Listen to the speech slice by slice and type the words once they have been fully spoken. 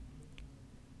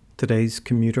Today's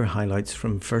commuter highlights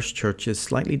from First Church is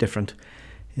slightly different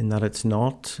in that it's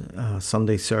not a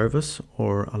Sunday service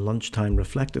or a lunchtime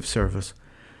reflective service,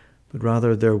 but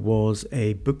rather there was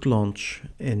a book launch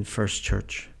in First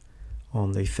Church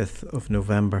on the 5th of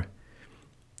November.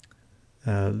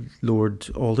 Lord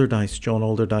Alderdice, John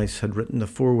Alderdice, had written the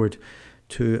foreword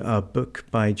to a book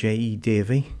by J.E.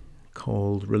 Davey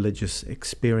called Religious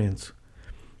Experience,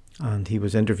 and he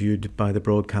was interviewed by the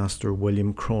broadcaster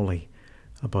William Crawley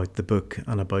about the book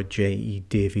and about J.E.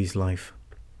 Davey's life.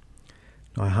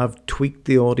 Now, I have tweaked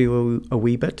the audio a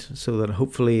wee bit so that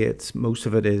hopefully most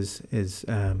of it is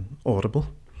audible,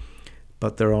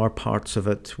 but there are parts of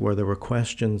it where there were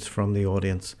questions from the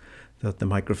audience that the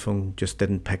microphone just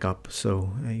didn't pick up,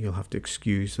 so you'll have to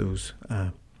excuse those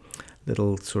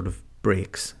little sort of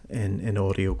breaks in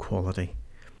audio quality.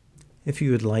 If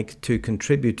you would like to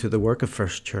contribute to the work of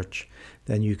First Church,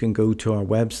 then you can go to our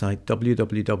website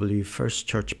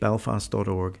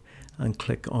www.firstchurchbelfast.org and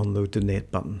click on the donate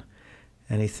button.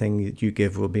 Anything that you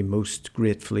give will be most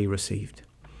gratefully received.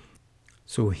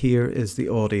 So here is the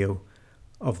audio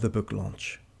of the book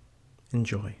launch.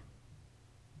 Enjoy.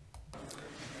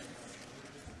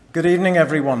 Good evening,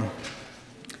 everyone,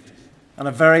 and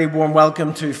a very warm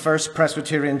welcome to First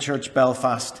Presbyterian Church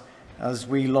Belfast as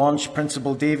we launch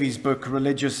Principal Davey's book,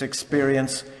 Religious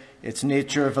Experience, Its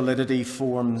Nature, Validity,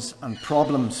 Forms and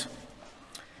Problems.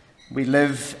 We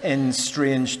live in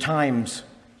strange times,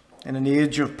 in an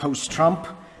age of post-Trump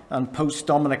and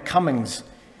post-Dominic Cummings.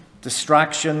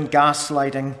 Distraction,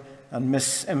 gaslighting and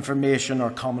misinformation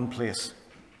are commonplace.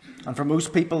 And for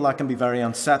most people, that can be very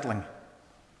unsettling.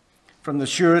 From the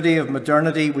surety of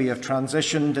modernity, we have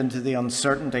transitioned into the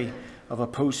uncertainty of a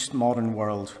postmodern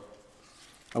world.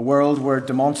 A world where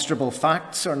demonstrable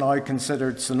facts are now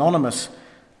considered synonymous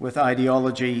with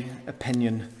ideology,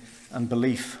 opinion, and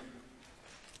belief.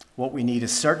 What we need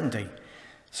is certainty.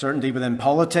 Certainty within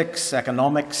politics,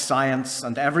 economics, science,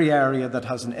 and every area that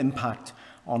has an impact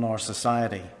on our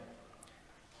society.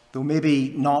 Though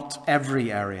maybe not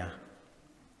every area.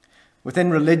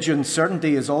 Within religion,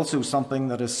 certainty is also something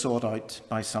that is sought out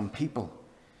by some people.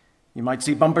 You might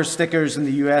see bumper stickers in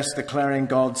the US declaring,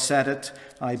 "God said it,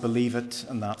 I believe it,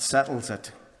 and that settles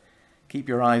it." Keep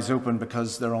your eyes open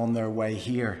because they're on their way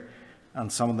here,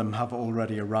 and some of them have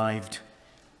already arrived.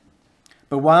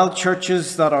 But while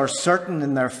churches that are certain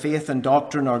in their faith and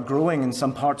doctrine are growing in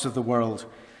some parts of the world,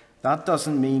 that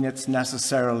doesn't mean it's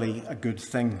necessarily a good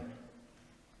thing.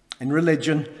 In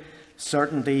religion,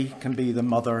 certainty can be the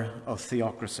mother of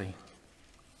theocracy.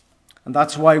 And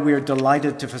that's why we are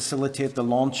delighted to facilitate the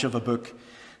launch of a book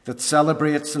that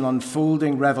celebrates an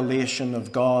unfolding revelation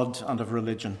of God and of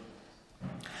religion.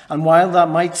 And while that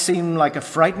might seem like a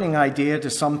frightening idea to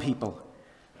some people,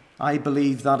 I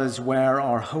believe that is where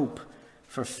our hope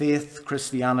for faith,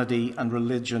 Christianity, and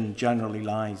religion generally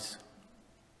lies.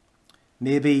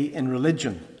 Maybe in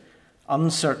religion,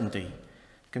 uncertainty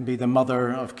can be the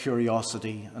mother of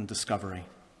curiosity and discovery.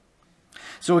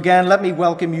 So again, let me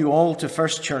welcome you all to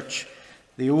First Church,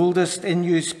 the oldest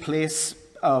in-use place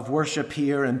of worship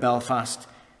here in Belfast.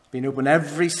 Been open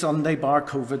every Sunday bar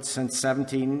COVID since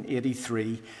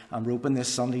 1783, and we're open this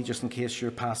Sunday just in case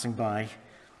you're passing by.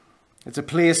 It's a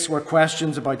place where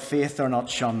questions about faith are not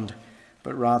shunned,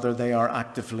 but rather they are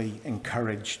actively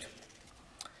encouraged.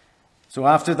 So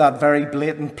after that very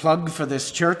blatant plug for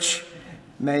this church,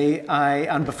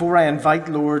 and before I invite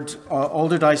Lord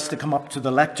Alderdice to come up to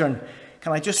the lectern,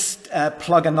 can I just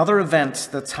plug another event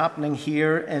that's happening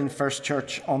here in First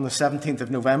Church on the 17th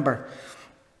of November.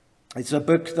 It's a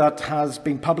book that has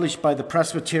been published by the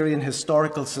Presbyterian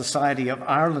Historical Society of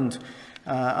Ireland,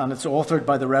 and it's authored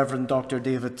by the Reverend Dr.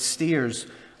 David Steers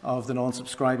of the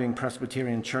Non-Subscribing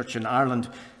Presbyterian Church in Ireland.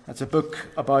 It's a book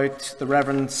about the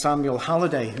Reverend Samuel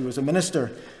Halliday, who was a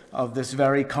minister of this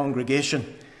very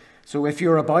congregation. So if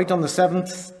you're about on the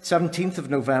 17th of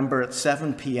November at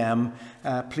 7 p.m,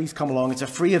 please come along. It's a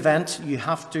free event. You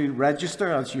have to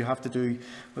register, as you have to do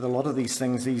with a lot of these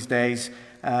things these days.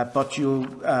 But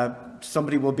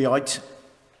somebody will be out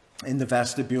in the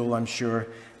vestibule, I'm sure,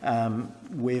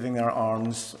 waving their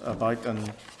arms about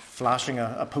and flashing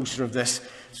a poster of this.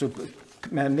 So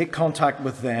make contact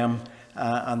with them,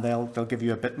 and they'll give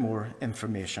you a bit more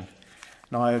information.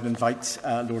 Now I would invite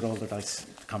Lord Alderdice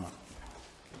to come up.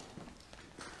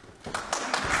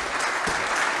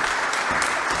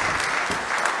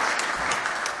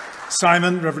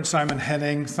 Reverend Simon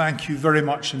Henning, thank you very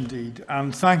much indeed.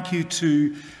 And thank you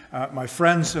to my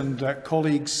friends and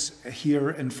colleagues here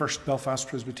in First Belfast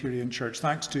Presbyterian Church.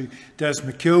 Thanks to Des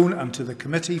McKeown and to the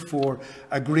committee for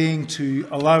agreeing to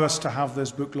allow us to have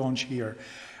this book launch here.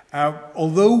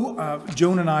 Although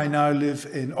Joan and I now live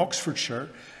in Oxfordshire,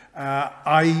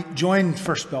 I joined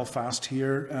First Belfast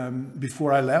here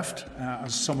before I left.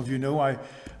 As some of you know, I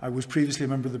was previously a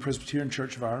member of the Presbyterian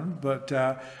Church of Ireland, but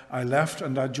I left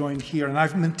and I joined here, and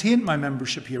I've maintained my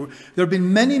membership here. There have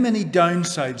been many, many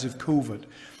downsides of COVID,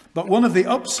 but one of the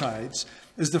upsides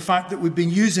is the fact that we've been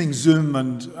using Zoom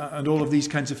and all of these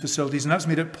kinds of facilities, and that's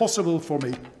made it possible for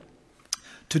me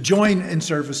to join in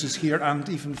services here and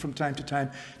even from time to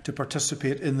time to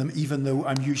participate in them, even though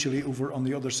I'm usually over on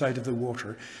the other side of the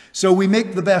water. So we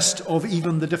make the best of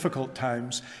even the difficult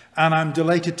times, and I'm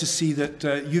delighted to see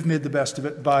that you've made the best of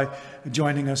it by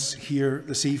joining us here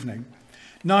this evening.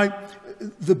 Now,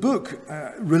 the book,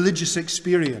 Religious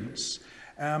Experience,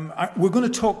 we're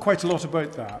going to talk quite a lot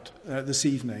about that this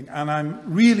evening, and I'm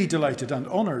really delighted and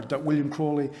honoured that William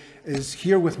Crawley is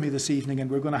here with me this evening, and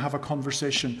we're going to have a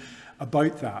conversation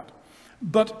about that.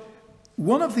 But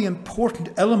one of the important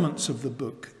elements of the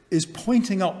book is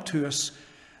pointing up to us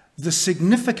the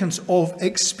significance of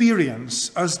experience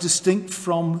as distinct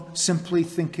from simply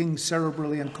thinking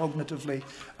cerebrally and cognitively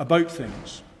about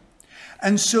things.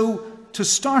 And so, to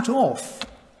start off,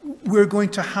 we're going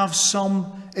to have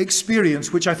some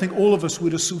experience which I think all of us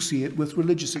would associate with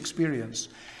religious experience.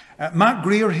 Matt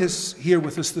Greer is here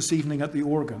with us this evening at the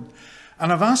organ,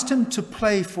 and I've asked him to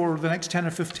play for the next 10 or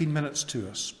 15 minutes to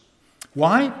us.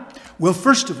 Why? Well,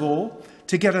 first of all,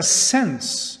 to get a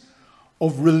sense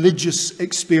of religious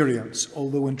experience,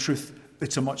 although in truth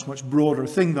it's a much, much broader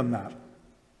thing than that.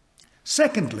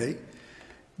 Secondly,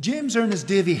 James Ernest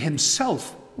Davey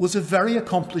himself was a very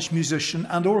accomplished musician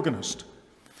and organist.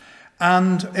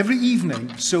 And every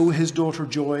evening, so his daughter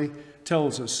Joy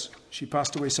tells us, she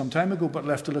passed away some time ago but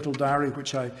left a little diary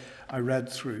which I read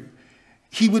through,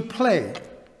 he would play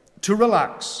to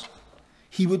relax,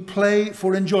 he would play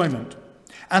for enjoyment,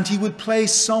 and he would play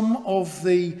some of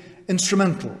the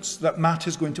instrumentals that Matt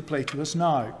is going to play to us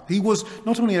now. He was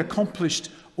not only an accomplished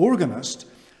organist,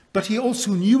 but he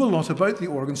also knew a lot about the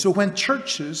organ. So when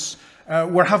churches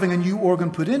were having a new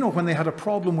organ put in, or when they had a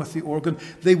problem with the organ,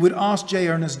 they would ask J.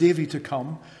 Ernest Davey to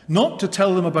come, not to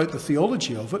tell them about the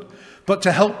theology of it, but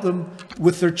to help them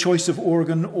with their choice of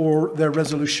organ or their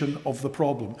resolution of the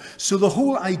problem. So the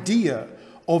whole idea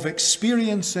of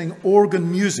experiencing organ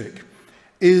music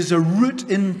is a route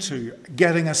into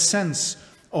getting a sense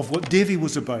of what Davey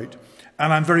was about.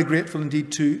 And I'm very grateful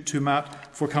indeed to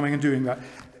Matt for coming and doing that.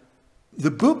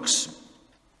 The books,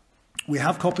 we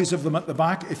have copies of them at the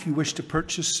back if you wish to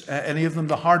purchase any of them.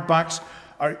 The hardbacks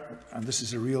are, and this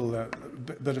is a real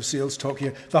bit of sales talk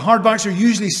here, the hardbacks are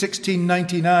usually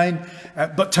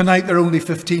 $16.99, but tonight they're only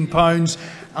 £15,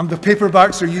 and the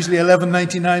paperbacks are usually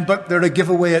 $11.99, but they're a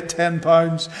giveaway at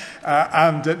 £10,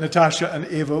 and Natasha and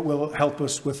Eva will help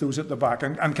us with those at the back.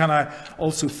 And can I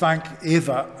also thank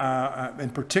Eva in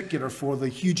particular for the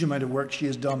huge amount of work she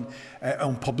has done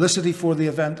on publicity for the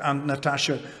event, and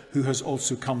Natasha, who has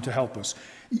also come to help us.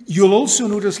 You'll also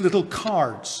notice little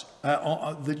cards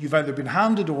that you've either been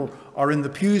handed or are in the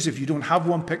pews. If you don't have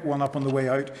one, pick one up on the way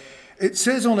out. It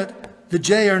says on it, the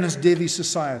J. Ernest Davey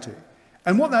Society.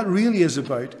 And what that really is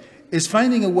about is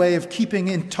finding a way of keeping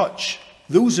in touch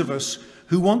those of us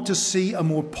who want to see a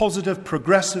more positive,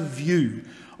 progressive view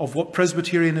of what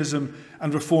Presbyterianism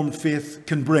and Reformed faith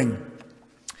can bring.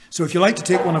 So if you like to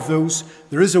take one of those,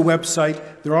 there is a website,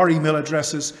 there are email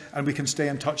addresses, and we can stay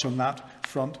in touch on that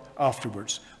front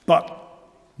afterwards. But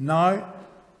now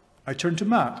I turn to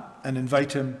Matt and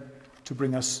invite him to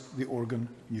bring us the organ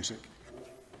music.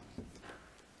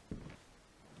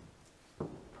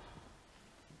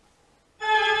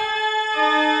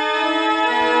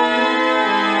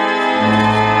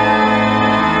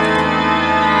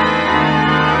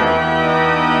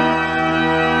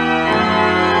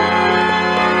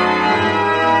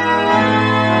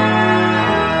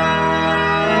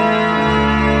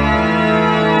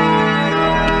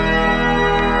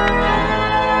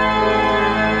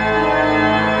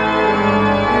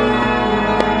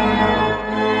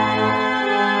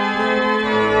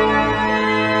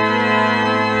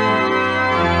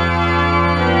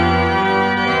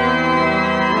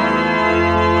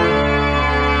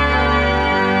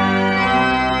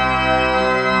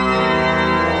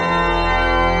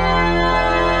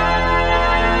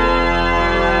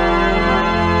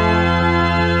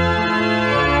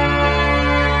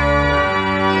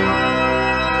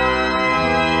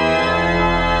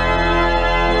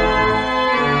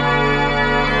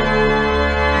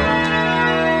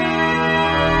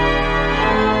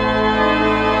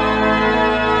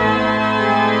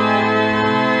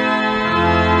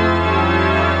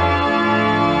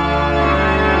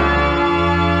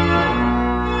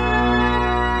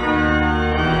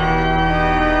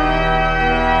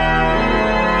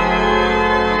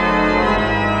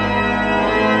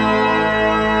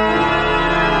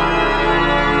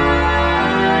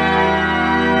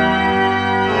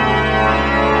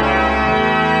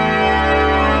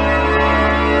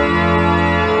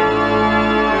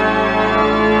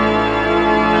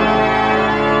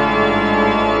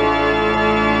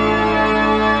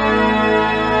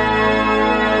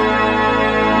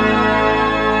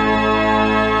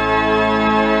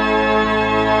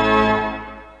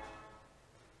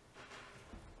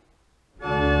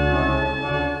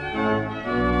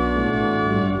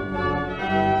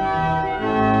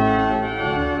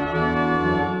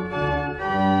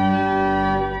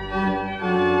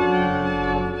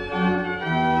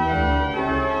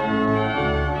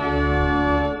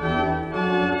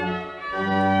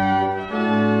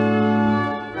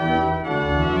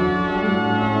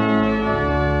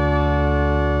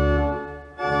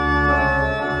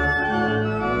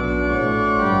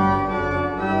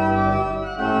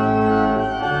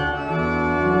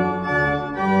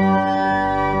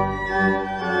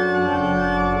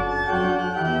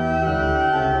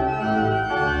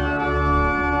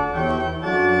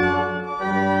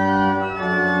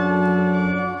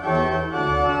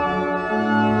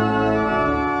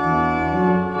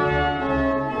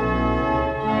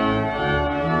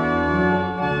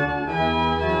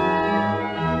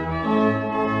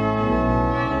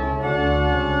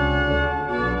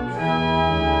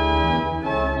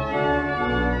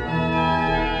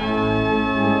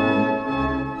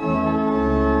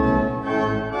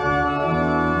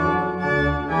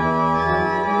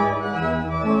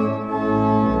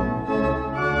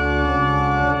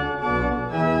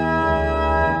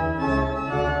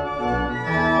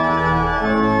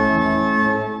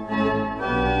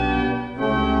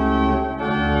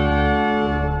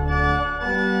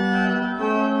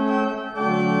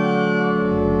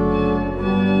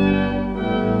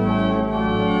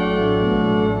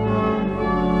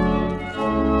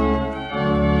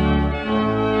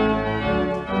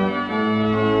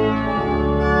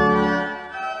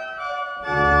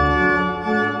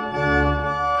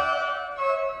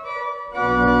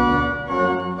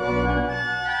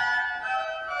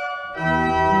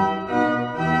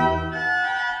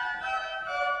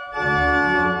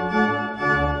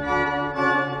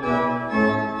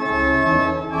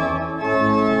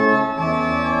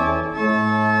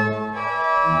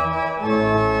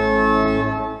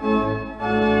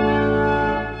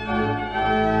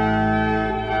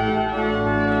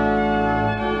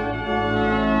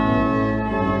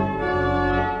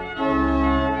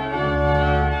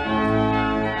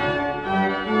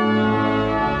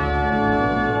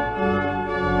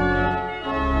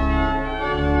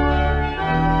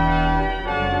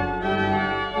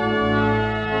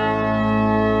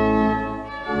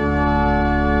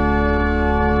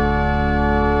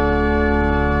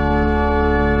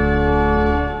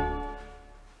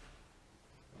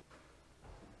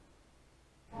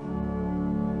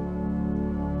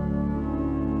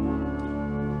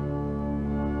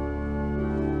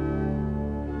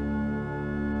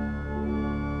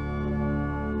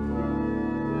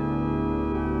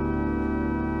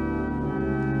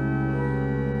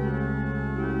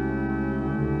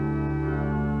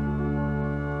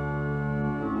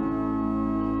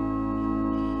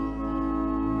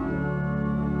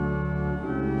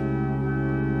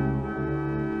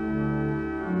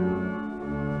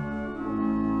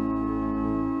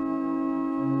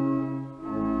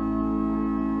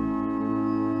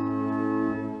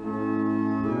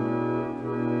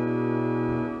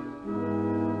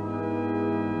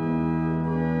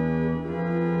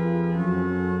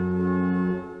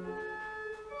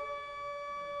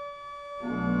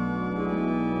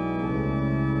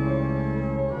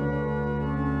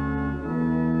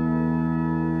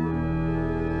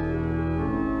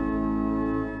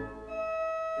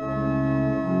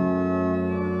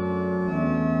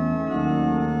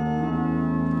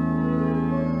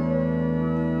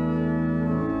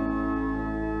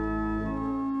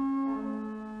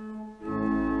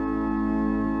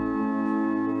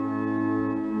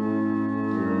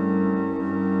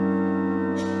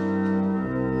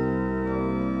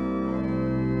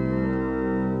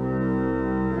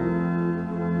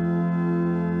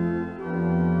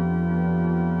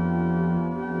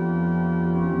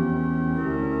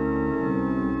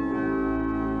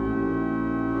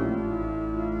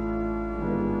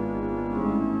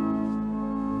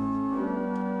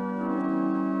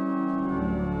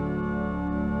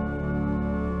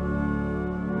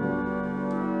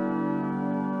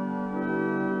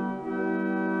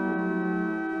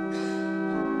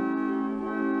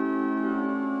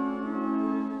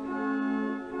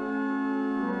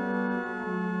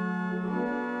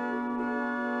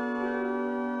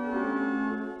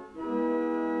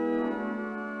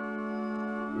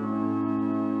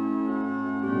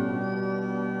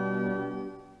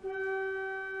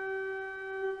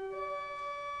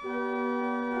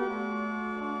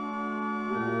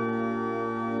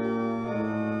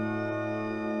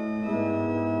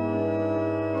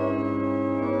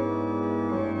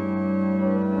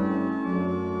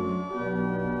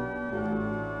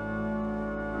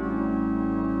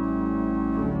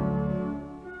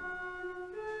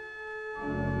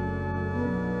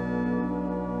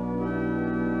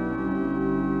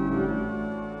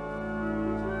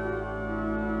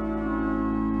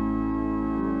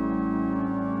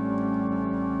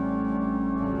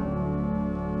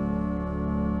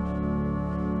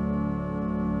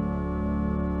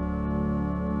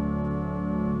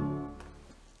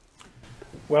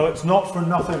 Well, it's not for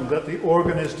nothing that the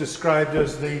organ is described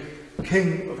as the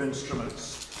king of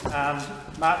instruments. And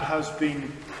Matt has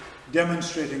been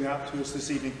demonstrating that to us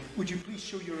this evening. Would you please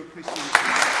show your appreciation?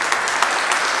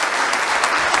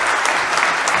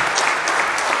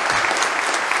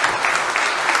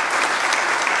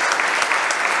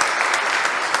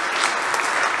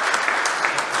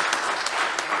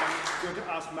 I'm going to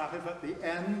ask Matt if at the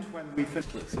end, when we finish,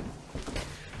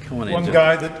 one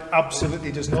guy that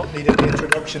absolutely does not need any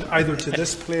introduction either to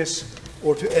this place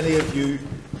or to any of you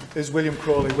is William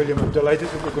Crawley. William, I'm delighted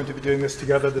that we're going to be doing this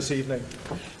together this evening.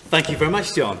 Thank you very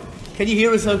much, John. Can you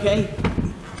hear us okay?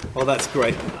 Oh, that's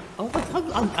great. Oh,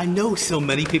 I know so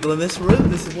many people in this room.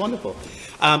 This is wonderful.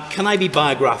 Can I be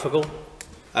biographical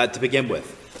to begin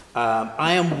with?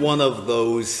 I am one of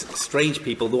those strange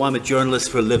people, though I'm a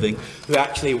journalist for a living, who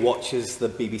actually watches the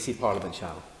BBC Parliament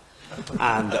channel.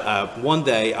 And one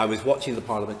day I was watching the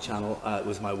Parliament channel, it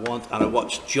was my want, and I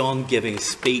watched John giving a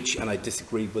speech and I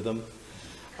disagreed with him.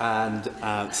 And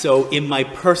so in my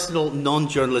personal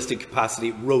non-journalistic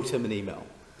capacity, wrote him an email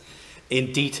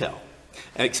in detail,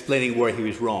 explaining where he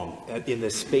was wrong in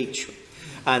this speech.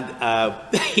 And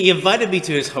he invited me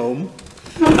to his home,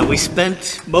 and we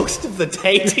spent most of the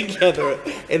day together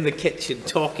in the kitchen,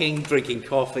 talking, drinking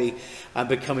coffee, and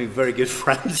becoming very good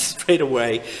friends straight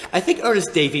away. I think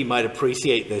Ernest Davey might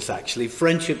appreciate this, actually.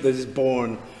 Friendship that is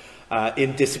born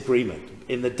in disagreement,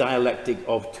 in the dialectic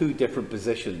of two different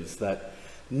positions that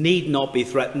need not be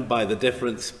threatened by the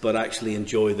difference, but actually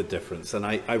enjoy the difference. And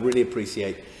I really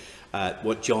appreciate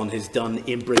what John has done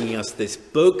in bringing us this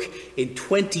book. In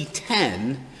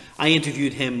 2010, I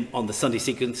interviewed him on the Sunday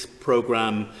Sequence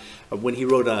programme when he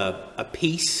wrote a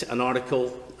piece, an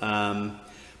article,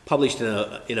 published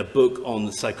in a book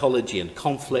on psychology and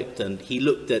conflict, and he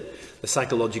looked at the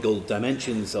psychological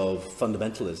dimensions of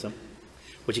fundamentalism,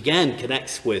 which again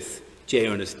connects with J.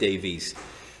 Ernest Davies'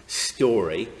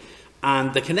 story.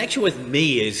 And the connection with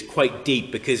me is quite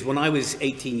deep, because when I was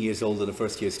 18 years old and a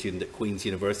first-year student at Queen's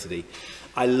University,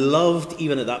 I loved,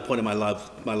 even at that point in my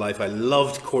life, I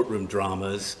loved courtroom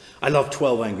dramas. I loved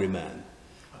 12 Angry Men.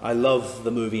 I love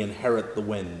the movie Inherit the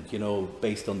Wind, you know,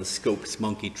 based on the Scopes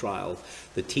monkey trial.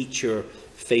 The teacher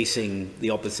facing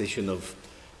the opposition of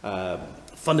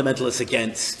fundamentalists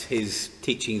against his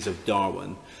teachings of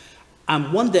Darwin.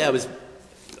 And one day I was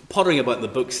pottering about in the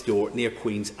bookstore near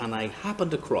Queen's, and I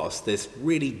happened across this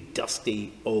really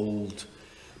dusty, old,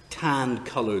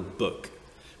 tan-coloured book,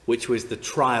 which was the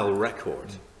trial record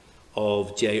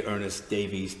of J. Ernest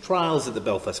Davies' trials at the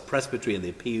Belfast Presbytery and the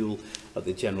appeal of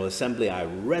the General Assembly. I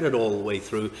read it all the way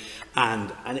through,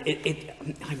 and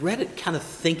I read it kind of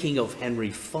thinking of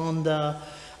Henry Fonda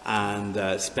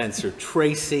and Spencer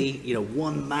Tracy, you know,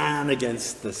 one man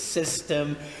against the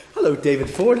system. Hello, David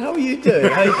Ford, how are you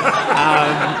doing?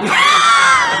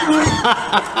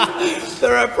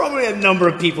 There are probably a number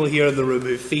of people here in the room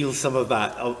who feel some of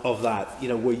that, you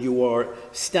know, where you are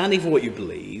standing for what you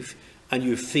believe and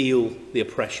you feel the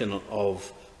oppression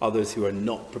of others who are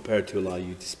not prepared to allow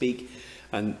you to speak,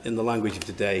 and in the language of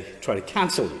today, try to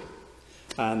cancel you.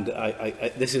 And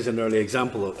this is an early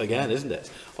example, again, isn't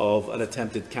it, of an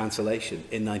attempted cancellation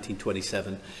in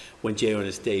 1927 when J.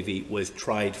 Ernest Davey was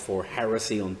tried for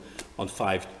heresy on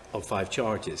five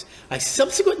charges. I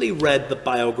subsequently read the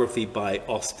biography by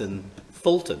Austin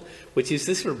Fulton, which is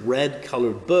this sort of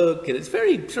red-coloured book, and it's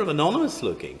very sort of anonymous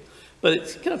looking, but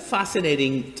it's kind of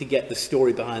fascinating to get the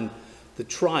story behind the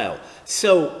trial.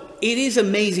 So it is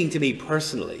amazing to me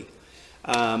personally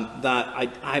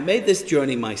that I made this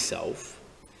journey myself.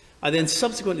 I then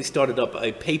subsequently started up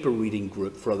a paper reading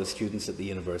group for other students at the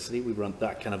university. We weren't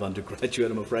that kind of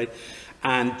undergraduate, I'm afraid.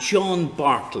 And John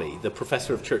Barclay, the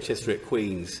professor of church history at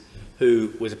Queen's,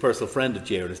 who was a personal friend of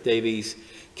J. Ernest Davies,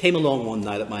 came along one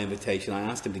night at my invitation. I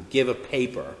asked him to give a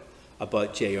paper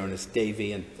about J. Ernest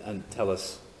Davey and tell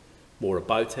us more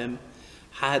about him.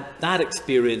 Had that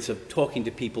experience of talking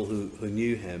to people who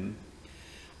knew him.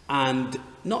 And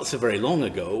not so very long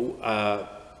ago,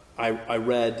 I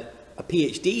read a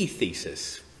PhD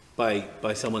thesis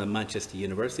by someone in Manchester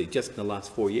University, just in the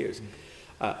last 4 years,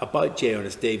 about J.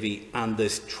 Ernest Davey and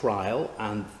this trial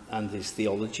and his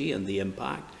theology and the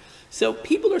impact. So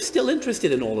people are still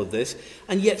interested in all of this,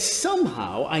 and yet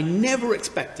somehow I never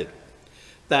expected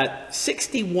that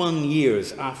 61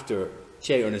 years after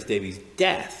J. Ernest Davies'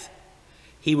 death,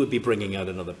 he would be bringing out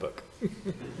another book.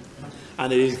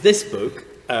 And it is this book,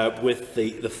 with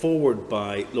the foreword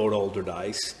by Lord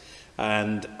Alderdice.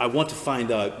 And I want to find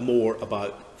out more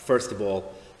about, first of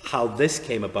all, how this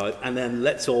came about, and then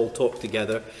let's all talk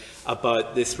together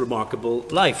about this remarkable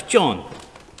life. John,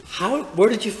 where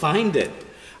did you find it?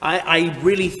 I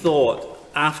really thought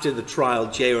after the trial,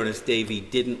 J. Ernest Davy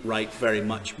didn't write very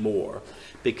much more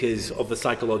because of the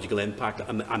psychological impact,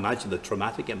 I imagine the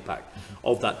traumatic impact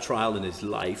of that trial in his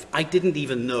life. I didn't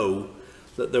even know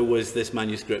that there was this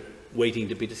manuscript waiting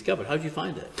to be discovered. How did you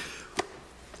find it?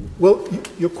 Well,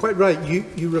 you're quite right.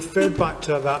 You referred back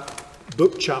to that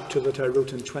book chapter that I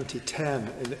wrote in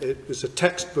 2010. And it was a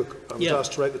textbook. I was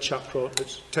asked to write the chapter on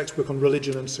it's a textbook on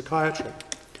religion and psychiatry.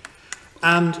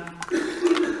 And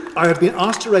I had been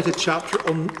asked to write a chapter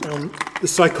on the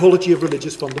psychology of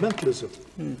religious fundamentalism.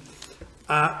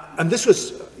 And this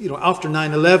was, after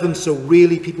 9/11, so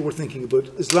really people were thinking about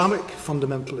Islamic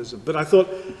fundamentalism. But I thought,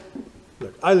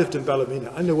 look, I lived in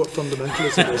Ballymena. I know what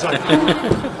fundamentalism is.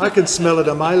 I can smell it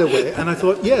a mile away. And I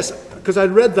thought, yes, because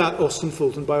I'd read that Austin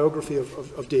Fulton biography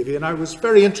of Davy, and I was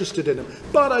very interested in him.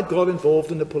 But I'd got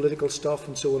involved in the political stuff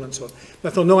and so on and so on. And I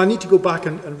thought, no, I need to go back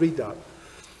and read that.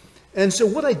 And so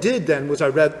what I did then was I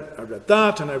read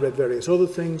that, and I read various other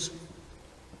things.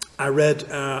 I read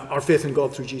Our Faith in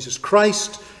God Through Jesus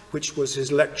Christ, which was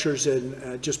his lectures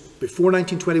in just before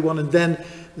 1921, and then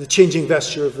The Changing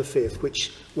Vesture of the Faith,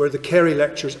 which were the Carey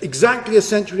lectures exactly a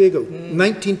century ago,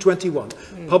 1921.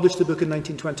 Published the book in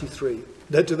 1923,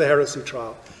 led to the heresy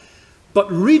trial. But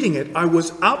reading it, I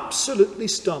was absolutely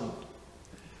stunned.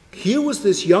 Here was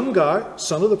this young guy,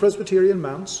 son of the Presbyterian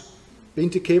Mounts, been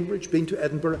to Cambridge, been to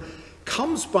Edinburgh,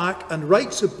 comes back and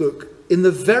writes a book in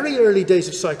the very early days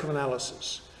of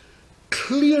psychoanalysis,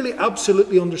 clearly,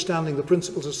 absolutely understanding the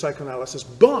principles of psychoanalysis,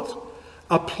 but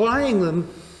applying them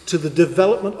to the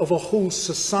development of a whole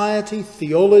society,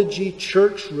 theology,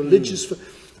 church, religious.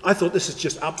 I thought this is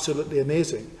just absolutely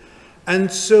amazing. And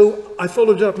so I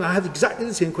followed it up, and I had exactly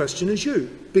the same question as you,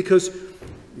 because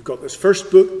you've got this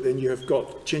first book, then you have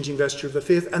got Changing Vesture of the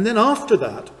Faith, and then after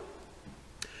that,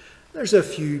 there's a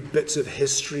few bits of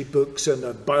history books and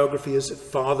a biography of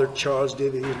Father Charles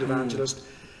Davy, who's an evangelist.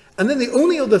 And then the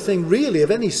only other thing really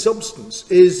of any substance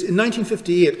is in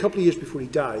 1958, a couple of years before he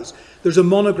dies, there's a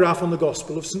monograph on the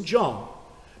Gospel of St. John.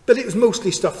 But it was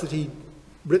mostly stuff that he'd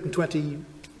written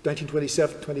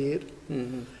 1927, 28.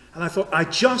 And I thought, I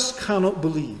just cannot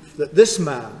believe that this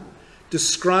man,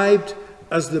 described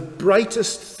as the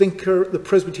brightest thinker the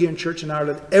Presbyterian Church in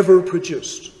Ireland ever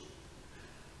produced,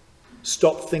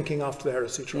 stopped thinking after the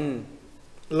heresy trial.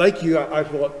 Like you, I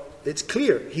thought, it's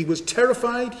clear. He was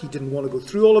terrified. He didn't want to go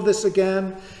through all of this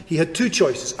again. He had two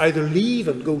choices, either leave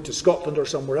and go to Scotland or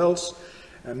somewhere else,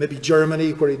 maybe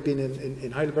Germany, where he'd been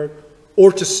in Heidelberg,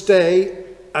 or to stay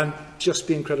and just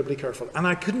be incredibly careful. And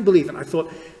I couldn't believe it. I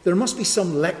thought, there must be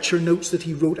some lecture notes that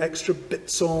he wrote extra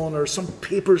bits on, or some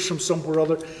papers from somewhere or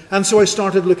other. And so I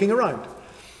started looking around.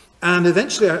 And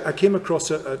eventually I came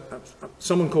across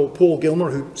someone called Paul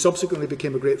Gilmer, who subsequently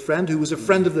became a great friend, who was a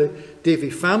friend of the Davy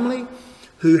family,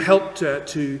 who helped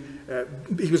he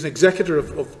was an executor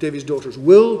of Davy's daughter's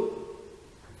will.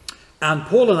 And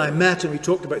Paul and I met and we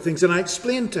talked about things, and I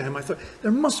explained to him, I thought,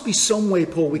 there must be some way,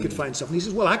 Paul, we could find something. He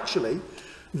says, well, actually,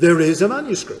 there is a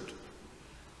manuscript.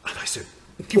 And I said,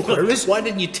 where is it? Why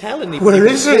didn't you tell anybody? Where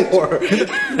is it?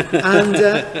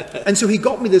 And so he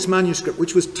got me this manuscript,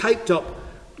 which was typed up.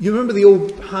 You remember the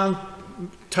old hand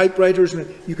typewriters,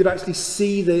 and you could actually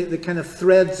see the kind of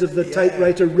threads of the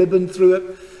typewriter ribbon through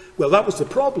it. Well, that was the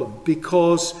problem,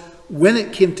 because when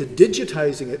it came to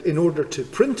digitizing it in order to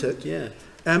print it,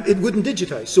 it wouldn't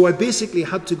digitize. So I basically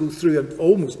had to go through and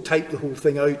almost type the whole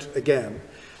thing out again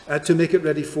to make it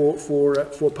ready for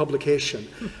publication.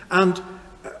 And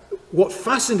what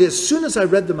fascinated, as soon as I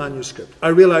read the manuscript, I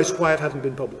realized why it hadn't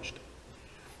been published.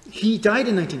 He died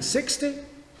in 1960.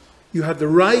 You had the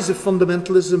rise of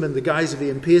fundamentalism in the guise of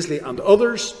Ian Paisley and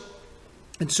others.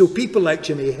 And so people like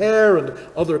Jimmy Hare and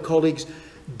other colleagues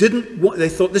they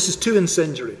thought this is too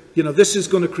incendiary. This is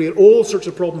going to create all sorts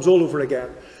of problems all over again.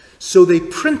 So they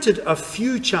printed a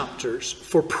few chapters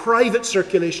for private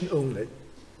circulation only.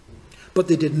 But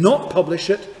they did not publish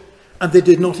it, and they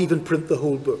did not even print the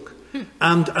whole book.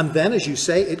 And then, as you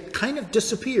say, it kind of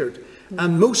disappeared.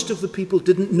 And most of the people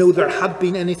didn't know there had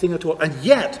been anything at all. And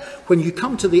yet, when you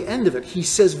come to the end of it, he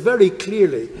says very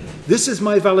clearly, this is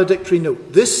my valedictory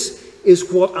note. This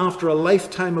is what, after a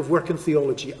lifetime of work in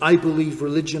theology, I believe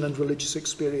religion and religious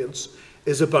experience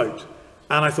is about.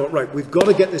 And I thought, right, we've got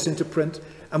to get this into print,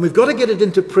 and we've got to get it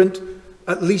into print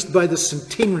at least by the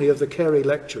centenary of the Carey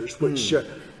lectures, which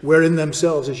were in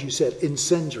themselves, as you said,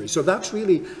 incendiary. So that's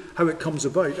really how it comes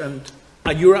about. And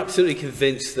you're absolutely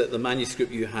convinced that the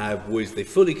manuscript you have was the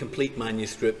fully complete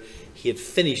manuscript. He had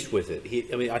finished with it.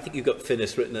 I think you've got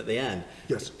finished written at the end.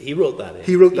 Yes. He wrote that in.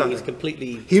 He wrote that in.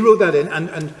 Completely... He wrote that in,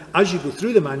 and as you go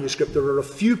through the manuscript, there are a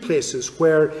few places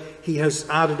where he has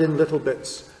added in little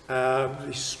bits.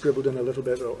 He scribbled in a little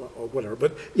bit or whatever.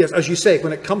 But yes, as you say,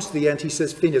 when it comes to the end, he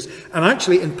says Phineas. And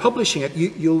actually, in publishing it,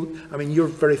 you're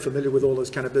very familiar with all this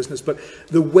kind of business, but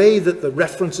the way that the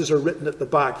references are written at the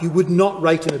back, you would not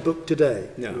write in a book today.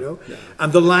 No, you know? no.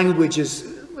 And the language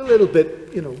is a little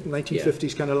bit,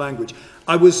 1950s kind of language.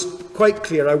 I was quite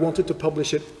clear I wanted to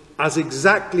publish it as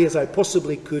exactly as I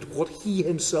possibly could, what he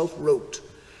himself wrote,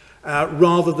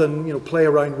 rather than play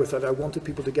around with it. I wanted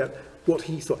people to get what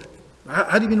he thought.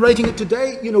 Had he been writing it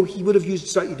today, he would have used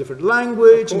slightly different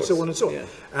language and so on and so on.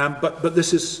 Yeah. But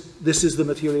this is the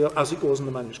material as it goes in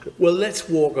the manuscript. Well, let's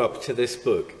walk up to this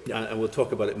book, and we'll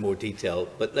talk about it in more detail.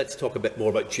 But let's talk a bit more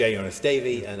about J. Ernest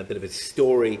Davey and a bit of his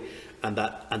story and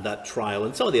that trial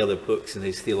and some of the other books and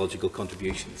his theological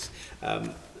contributions.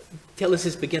 Tell us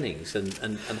his beginnings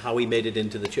and how he made it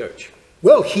into the church.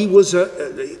 Well, he was,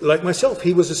 like myself,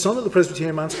 he was a son of the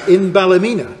Presbyterian manse in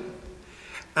Ballymena.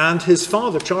 And his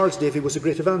father, Charles Davey, was a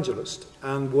great evangelist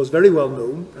and was very well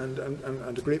known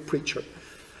and a great preacher.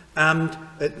 And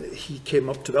he came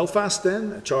up to Belfast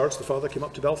then. Charles, the father, came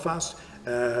up to Belfast.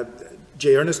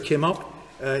 J. Ernest came up.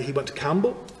 He went to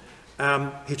Campbell.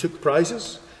 He took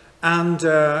prizes. And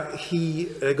he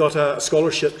got a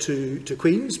scholarship to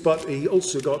Queen's, but he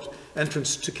also got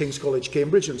entrance to King's College,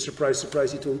 Cambridge. And surprise,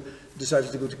 surprise, he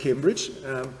decided to go to Cambridge.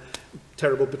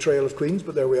 Terrible betrayal of Queen's,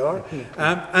 but there we are.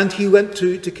 And he went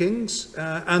to King's,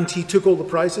 and he took all the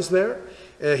prizes there.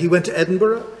 He went to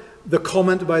Edinburgh. The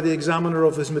comment by the examiner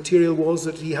of his material was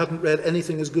that he hadn't read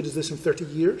anything as good as this in 30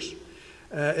 years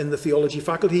in the theology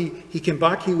faculty. He came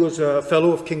back. He was a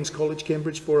fellow of King's College,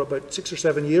 Cambridge, for about 6 or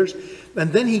 7 years.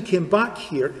 And then he came back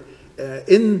here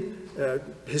in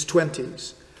his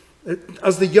 20s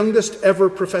as the youngest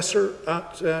ever professor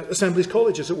at Assemblies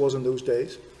College, as it was in those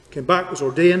days. Came back, was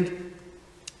ordained.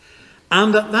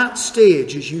 And at that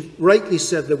stage, as you rightly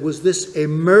said, there was this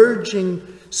emerging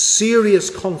serious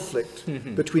conflict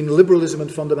between liberalism and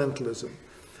fundamentalism.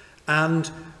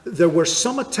 And there were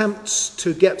some attempts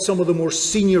to get some of the more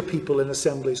senior people in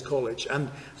Assemblies College. And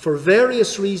for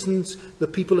various reasons, the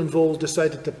people involved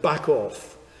decided to back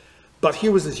off. But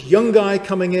here was this young guy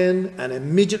coming in and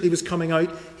immediately was coming out.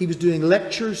 He was doing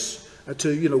lectures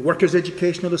to Workers'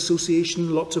 Educational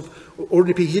Association, lots of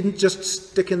ordinary people. He didn't just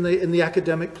stick in the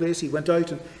academic place. He went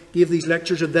out and gave these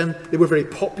lectures, and then they were very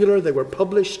popular. They were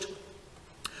published.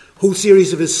 Whole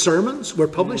series of his sermons were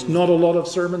published. Not a lot of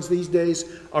sermons these days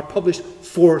are published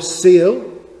for sale.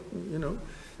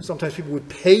 Sometimes people would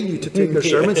pay you to take their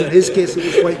sermons. In his case, it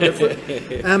was quite different.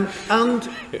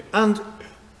 And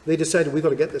they decided, we've got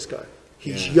to get this guy.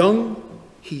 He's young.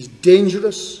 He's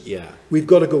dangerous. We've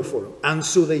got to go for him. And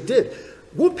so they did.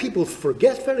 What people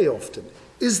forget very often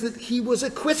is that he was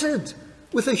acquitted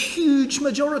with a huge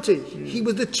majority. He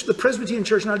was the Presbyterian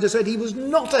Church now decided he was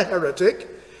not a heretic,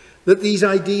 that these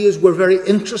ideas were very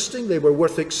interesting, they were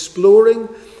worth exploring,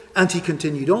 and he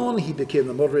continued on. He became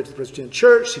the moderator of the Presbyterian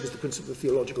Church. He was the principal of the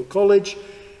Theological College.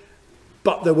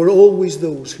 But there were always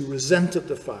those who resented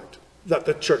the fact that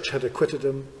the church had acquitted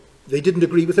him. They didn't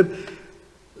agree with him.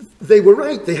 They were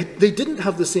right. They didn't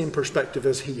have the same perspective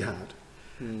as he had.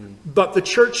 But the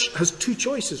church has two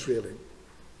choices, really.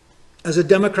 As a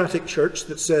democratic church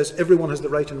that says everyone has the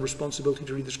right and responsibility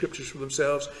to read the scriptures for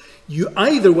themselves, you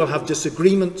either will have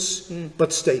disagreements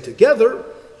but stay together,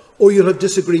 or you'll have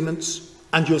disagreements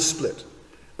and you'll split.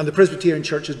 And the Presbyterian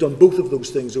Church has done both of those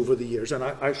things over the years. And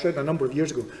I said a number of years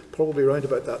ago, probably around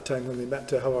about that time when we met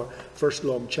to have our first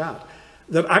long chat,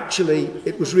 that actually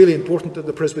it was really important that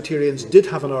the Presbyterians did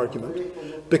have an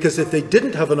argument, because if they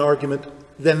didn't have an argument,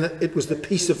 then it was the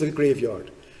peace of the graveyard.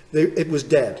 It was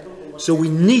dead. So we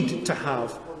need to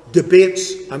have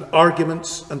debates and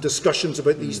arguments and discussions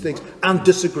about these things and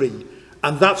disagree.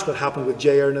 And that's what happened with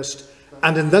J. Ernest.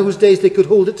 And in those days they could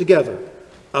hold it together.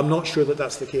 I'm not sure that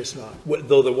that's the case now. Well,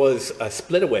 though there was a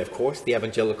split away, of course, the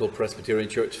Evangelical Presbyterian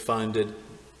Church founded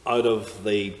out of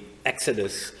the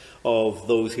exodus of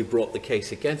those who brought the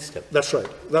case against him. That's right.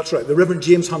 That's right. The Reverend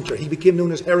James Hunter, he became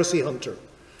known as Heresy Hunter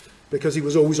because he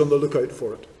was always on the lookout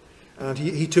for it. And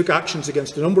he took actions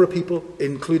against a number of people,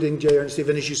 including J. Ernest Davey.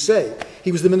 And as you say,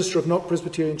 he was the minister of Knock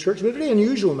Presbyterian Church. He was a very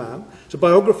unusual man. So a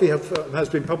biography has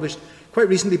been published quite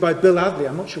recently by Bill Adley.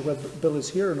 I'm not sure whether Bill is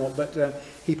here or not, but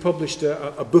he published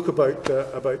a book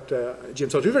about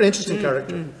James Hunter. A very interesting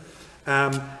character.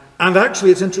 And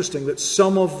actually it's interesting that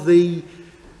some of the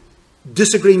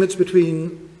disagreements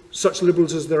between such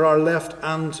liberals as there are left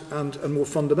and more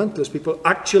fundamentalist people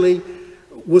actually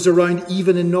was around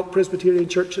even in Knock Presbyterian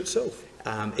Church itself.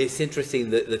 It's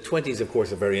interesting that the 20s, of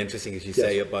course, are very interesting, as you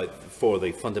say, for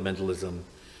the fundamentalism,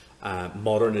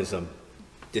 modernism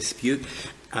dispute.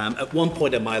 At one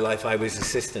point in my life, I was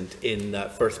assistant in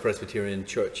First Presbyterian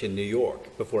Church in New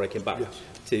York before I came back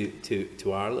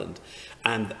to Ireland.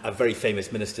 And a very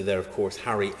famous minister there, of course,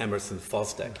 Harry Emerson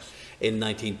Fosdick, in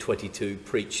 1922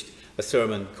 preached a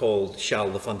sermon called Shall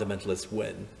the Fundamentalists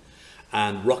Win?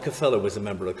 And Rockefeller was a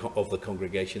member of the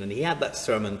congregation, and he had that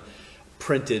sermon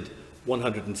printed,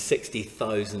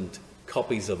 160,000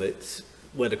 copies of it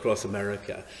went across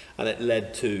America, and it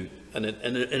led to an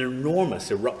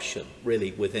enormous eruption,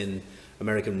 really, within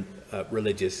American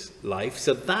religious life.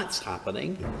 So that's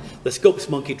happening. The Scopes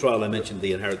Monkey trial, I mentioned,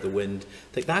 the Inherit the Wind,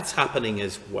 I think that's happening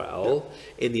as well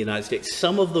in the United States.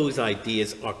 Some of those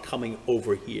ideas are coming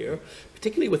over here,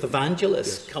 particularly with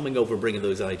evangelists coming over and bringing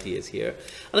those ideas here.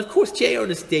 And of course, J.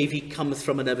 Ernest Davey comes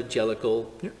from an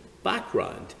evangelical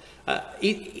background.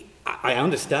 I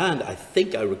understand, I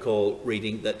think I recall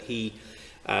reading that he,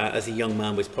 as a young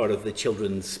man, was part of the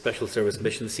Children's Special Service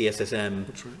Mission, CSSM.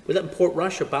 That's right. Was that in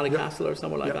Portrush or Ballycastle or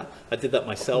somewhere like that? I did that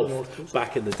myself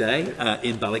back in the day,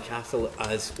 in Ballycastle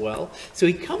as well. So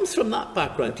he comes from that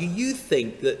background. Do you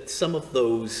think that some of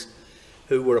those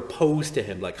who were opposed to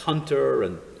him, like Hunter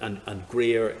and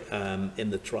Greer in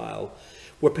the trial,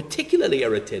 were particularly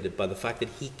irritated by the fact that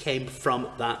he came from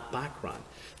that background,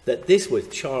 that this was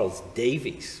Charles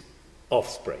Davies'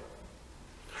 offspring?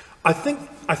 I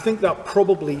think that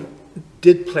probably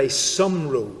did play some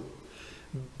role,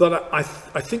 but I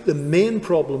think the main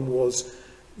problem was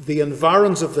the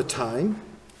environs of the time.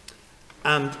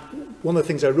 And one of the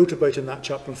things I wrote about in that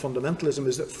chapter on fundamentalism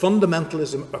is that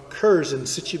fundamentalism occurs in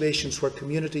situations where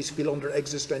communities feel under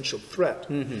existential threat.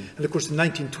 And of course, in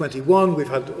 1921, we've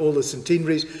had all the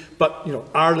centenaries, but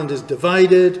Ireland is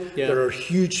divided. There are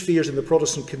huge fears in the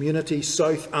Protestant community,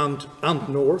 south and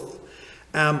north.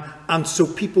 And so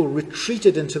people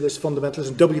retreated into this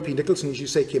fundamentalism. W.P. Nicholson, as you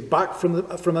say, came back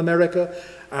from America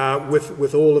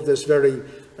with all of this very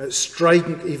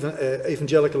strident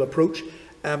evangelical approach.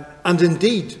 And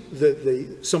indeed,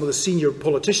 some of the senior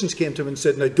politicians came to him and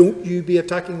said, now don't you be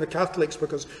attacking the Catholics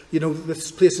because,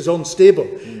 this place is unstable.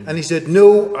 And he said,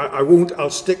 no, I won't.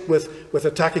 I'll stick with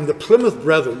attacking the Plymouth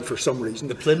Brethren for some reason.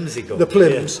 The Plyms, he called the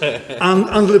Plyms,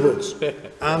 and liberals.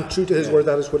 And true to his word,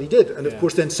 that is what he did. And of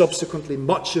course, then subsequently,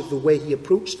 much of the way he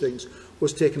approached things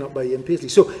was taken up by Ian Paisley.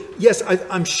 So, yes,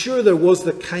 I'm sure there was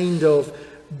the kind of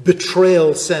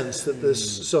betrayal sense that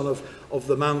this son of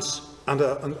the manse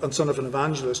and son of an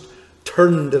evangelist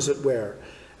turned, as it were.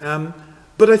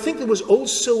 But I think there was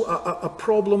also a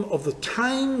problem of the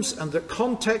times and the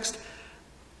context,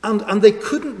 and they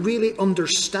couldn't really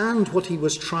understand what he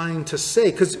was trying to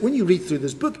say. Because when you read through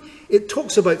this book, it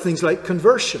talks about things like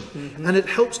conversion, and it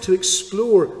helps to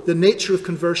explore the nature of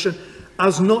conversion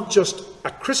as not just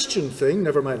a Christian thing,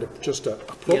 never mind just a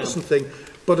Protestant thing,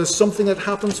 but as something that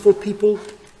happens for people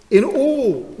in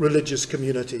all religious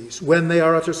communities when they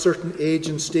are at a certain age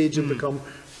and stage and become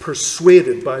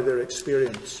persuaded by their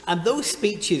experience. And those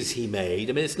speeches he made,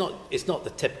 I mean, it's not the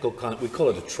typical kind of, we call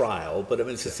it a trial, but I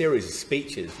mean, it's a series of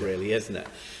speeches, really, isn't it?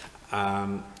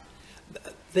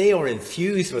 They are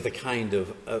infused with a kind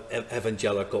of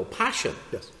evangelical passion.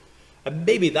 Yes. And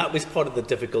maybe that was part of the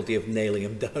difficulty of nailing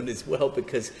him down as well,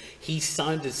 because he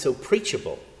sounded so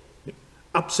preachable.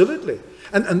 Absolutely.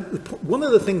 And one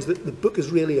of the things that the book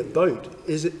is really about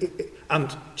is,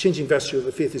 and Changing Vesture of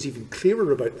the Faith is even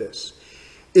clearer about this,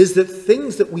 is that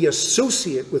things that we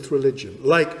associate with religion,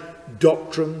 like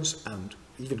doctrines and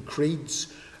even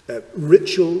creeds,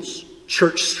 rituals,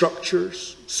 church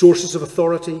structures, sources of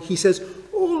authority, he says,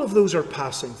 all of those are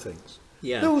passing things.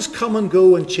 Yeah. Those come and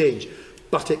go and change.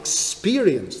 But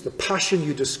experience, the passion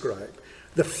you describe,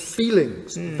 the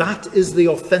feelings, that is the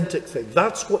authentic thing.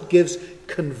 That's what gives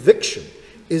conviction,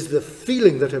 is the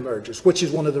feeling that emerges, which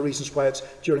is one of the reasons why it's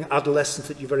during adolescence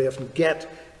that you very often get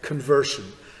conversion.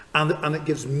 And it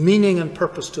gives meaning and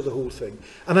purpose to the whole thing.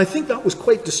 And I think that was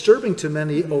quite disturbing to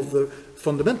many of the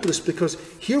fundamentalists, because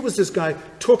here was this guy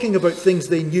talking about things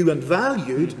they knew and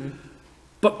valued,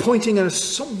 but pointing in a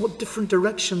somewhat different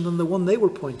direction than the one they were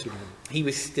pointing in. He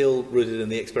was still rooted in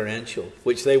the experiential,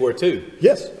 which they were too.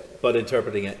 Yes. But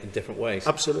interpreting it in different ways.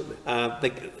 Absolutely.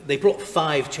 They brought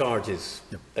 5 charges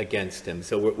against him.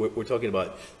 So we're talking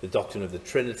about the doctrine of the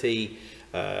Trinity,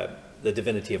 the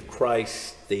divinity of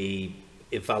Christ, the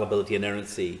infallibility,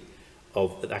 inerrancy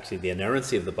of the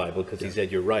inerrancy of the Bible, because he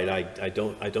said, "You're right. I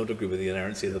don't agree with the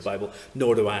inerrancy of the Bible,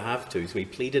 nor do I have to." So he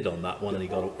pleaded on that one, and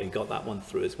he got that one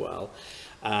through as well.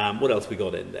 What else we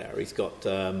got in there? He's got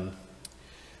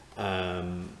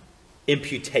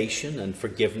imputation and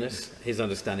forgiveness, his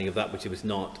understanding of that, which was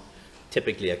not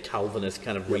typically a Calvinist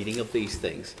kind of reading of these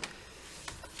things.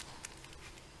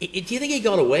 Do you think he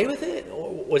got away with it,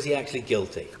 or was he actually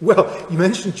guilty? Well, you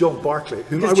mentioned John Barclay.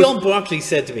 Because John Barclay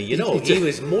said to me, he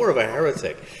was more of a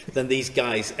heretic than these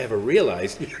guys ever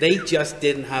realised. They just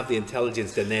didn't have the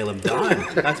intelligence to nail him down.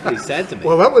 That's what he said to me.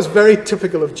 Well, that was very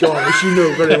typical of John, as you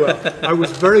know very well. I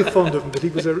was very fond of him, but he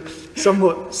was a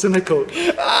somewhat cynical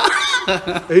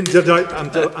and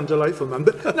delightful man.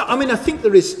 But no, I mean, I think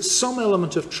there is some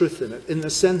element of truth in it, in the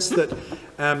sense that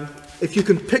if you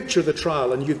can picture the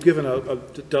trial, and you've given a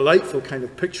delightful kind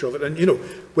of picture of it, and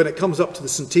when it comes up to the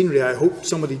centenary, I hope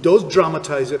somebody does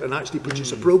dramatise it and actually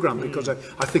produce a programme, because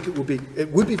I think it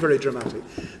would be very dramatic.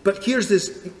 But here's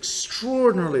this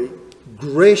extraordinarily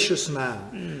gracious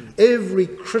man. Every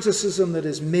criticism that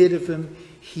is made of him,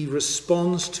 he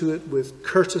responds to it with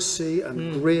courtesy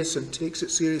and grace and takes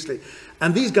it seriously.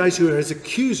 And these guys who are his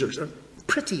accusers are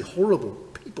pretty horrible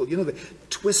people. They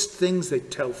twist things, they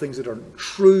tell things that aren't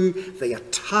true, they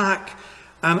attack.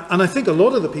 And I think a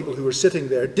lot of the people who were sitting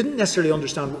there didn't necessarily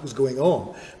understand what was going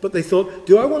on, but they thought,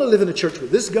 do I want to live in a church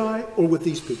with this guy or with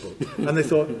these people? And they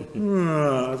thought,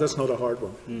 that's not a hard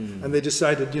one. And they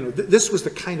decided, this was the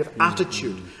kind of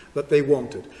attitude that they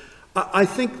wanted. I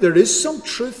think there is some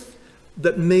truth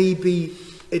that maybe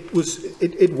it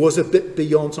was a bit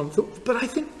beyond something, but I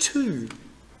think too,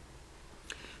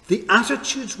 the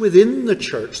attitudes within the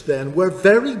church then were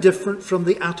very different from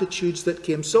the attitudes that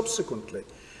came subsequently.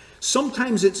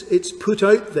 Sometimes it's put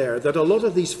out there that a lot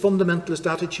of these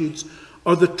fundamentalist attitudes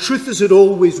are the truth as it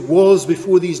always was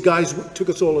before these guys took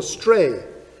us all astray.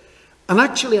 And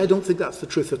actually, I don't think that's the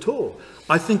truth at all.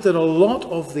 I think that a lot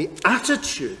of the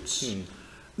attitudes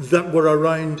that were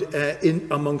around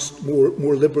amongst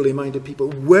more liberally minded people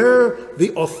were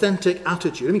the authentic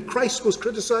attitude. I mean, Christ was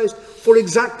criticised for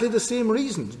exactly the same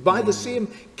reasons, by the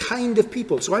same kind of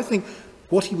people. So I think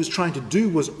what he was trying to do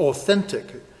was authentic.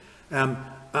 And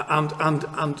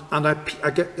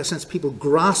I get a sense people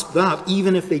grasped that,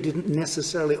 even if they didn't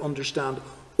necessarily understand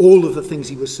all of the things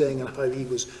he was saying and how he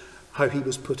was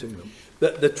putting them.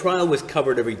 The trial was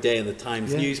covered every day in the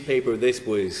Times newspaper. This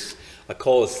was a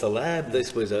cause célèbre.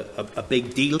 This was a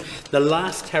big deal. The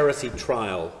last heresy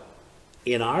trial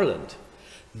in Ireland,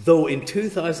 though in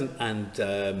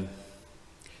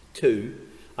 2002,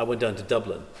 I went down to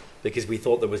Dublin because we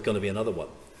thought there was going to be another one.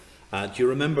 Do you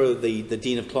remember the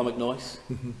Dean of Clonmacnoise,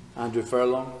 Andrew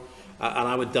Furlong? And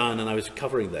I went down and I was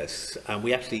covering this, and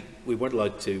we weren't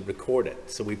allowed to record it,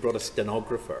 so we brought a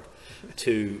stenographer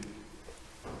to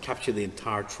capture the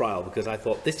entire trial, because I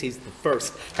thought this is the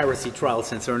first heresy trial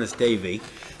since Ernest Davey.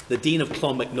 The Dean of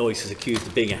Clonmacnoise is accused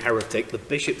of being a heretic. The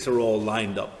bishops are all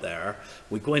lined up there.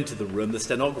 We go into the room, the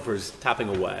stenographer's tapping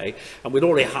away, and we'd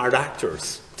already hired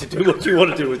actors to do what you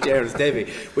want to do with Ernest Davey.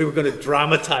 We were going to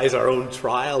dramatise our own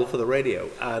trial for the radio,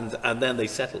 and then they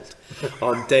settled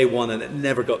on day one, and it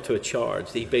never got to a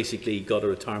charge. He basically got a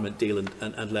retirement deal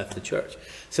and left the church.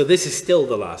 So this is still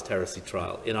the last heresy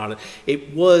trial in Ireland.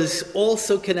 It was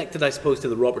also connected, I suppose, to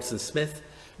the Robertson Smith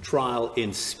trial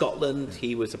in Scotland.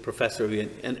 He was a professor who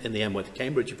in the end went to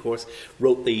Cambridge, of course,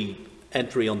 wrote the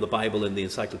entry on the Bible in the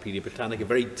Encyclopedia Britannica, a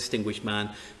very distinguished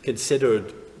man,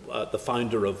 considered the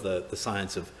founder of the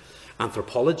science of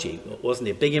anthropology. Wasn't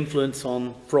he a big influence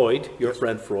on Freud, your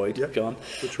friend Freud, John?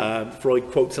 Freud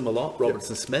quotes him a lot,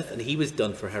 Robertson Smith, and he was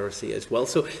done for heresy as well.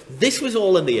 So this was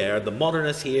all in the air. The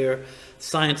modernists here,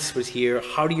 science was here.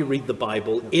 How do you read the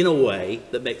Bible in a way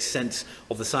that makes sense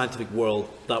of the scientific world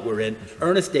that we're in?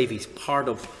 Ernest Davy's part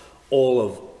of all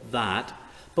of that.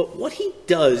 But what he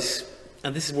does,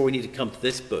 and this is where we need to come to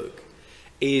this book,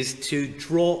 is to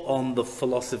draw on the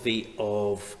philosophy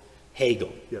of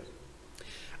Hegel. Yes.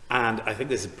 And I think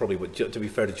this is probably what, to be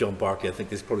fair to John Barclay, I think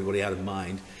this is probably what he had in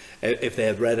mind. If they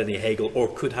had read any Hegel or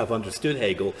could have understood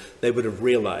Hegel, they would have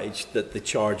realised that the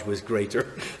charge was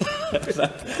greater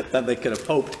than they could have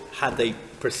hoped had they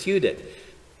pursued it.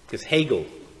 Because Hegel,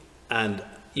 and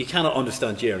you cannot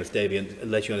understand J. Ernest Davey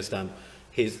unless you understand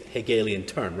his Hegelian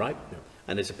turn, right? Yeah.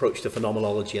 And his approach to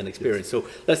phenomenology and experience. Yes.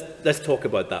 So let's talk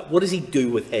about that. What does he do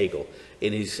with Hegel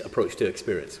in his approach to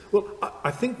experience? Well,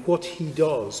 I think what he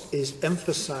does is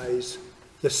emphasize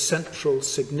the central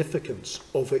significance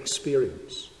of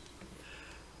experience.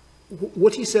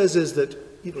 What he says is that,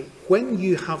 when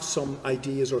you have some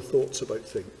ideas or thoughts about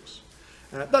things,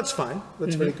 that's fine,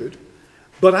 that's very good,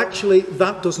 but actually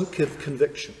that doesn't give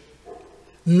conviction.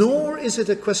 Nor is it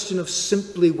a question of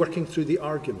simply working through the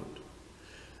argument.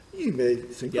 You may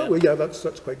think, oh, well, yeah, that's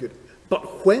quite good.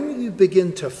 But when you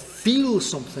begin to feel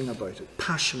something about it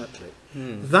passionately,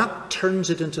 that turns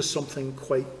it into something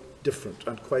quite different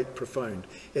and quite profound,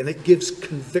 and it gives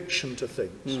conviction to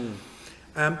things.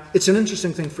 It's an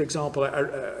interesting thing, for example,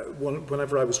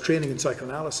 whenever I was training in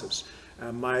psychoanalysis,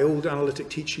 My old analytic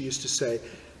teacher used to say,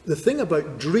 the thing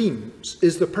about dreams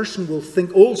is the person will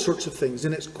think all sorts of things,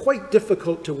 and it's quite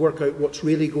difficult to work out what's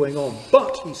really going on.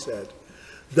 But, he said,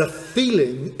 the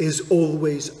feeling is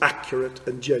always accurate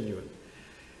and genuine.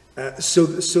 So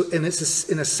in a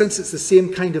sense, it's the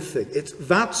same kind of thing.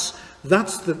 That's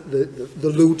the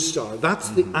lodestar. That's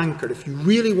the anchor. If you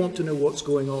really want to know what's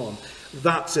going on,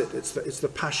 that's it. It's the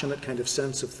passionate kind of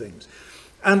sense of things.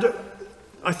 And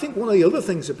I think one of the other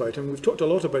things about him, we've talked a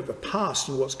lot about the past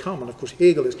and what's come, and of course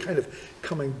Hegel is kind of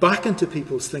coming back into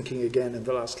people's thinking again in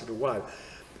the last little while.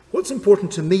 What's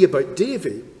important to me about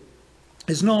Davy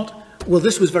is not, well,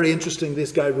 this was very interesting,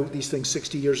 this guy wrote these things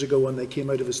 60 years ago and they came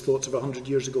out of his thoughts of 100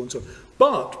 years ago and so on,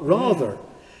 but rather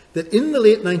that in the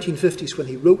late 1950s when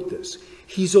he wrote this,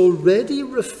 he's already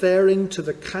referring to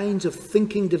the kinds of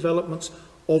thinking developments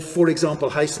of, for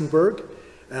example, Heisenberg,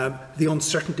 the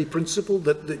uncertainty principle,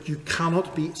 that you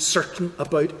cannot be certain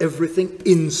about everything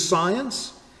in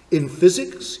science, in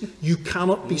physics. You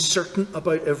cannot be certain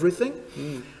about everything.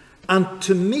 And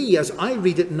to me, as I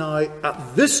read it now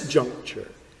at this juncture,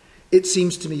 it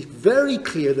seems to me very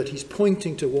clear that he's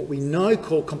pointing to what we now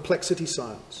call complexity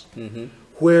science,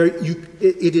 where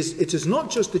it is not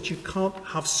just that you can't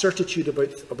have certitude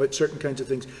about certain kinds of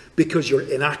things because you're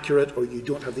inaccurate or you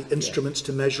don't have the instruments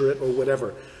to measure it or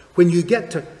whatever. When you get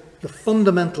to the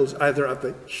fundamentals, either at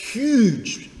the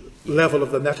huge level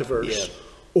of the metaverse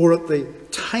or at the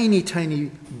tiny,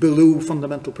 tiny below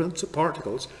fundamental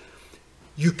particles,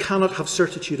 you cannot have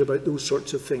certitude about those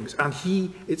sorts of things. And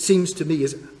it seems to me,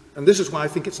 and this is why I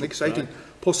think it's an exciting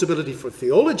possibility for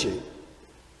theology,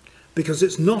 because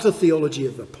it's not a theology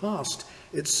of the past,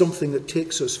 it's something that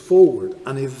takes us forward,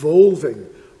 an evolving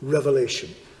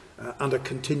revelation. And a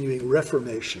continuing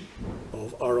reformation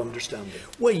of our understanding.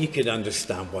 Well, you could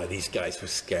understand why these guys were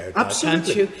scared,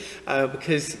 Absolutely. Can't you?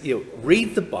 Because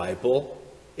read the Bible;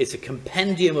 it's a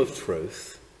compendium of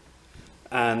truth,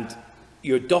 and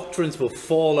your doctrines will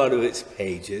fall out of its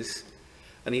pages.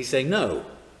 And he's saying, no.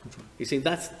 He's saying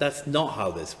that's not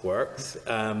how this works,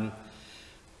 and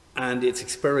it's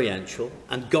experiential.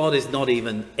 And God is not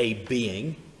even a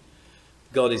being.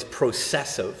 God is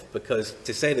processive, because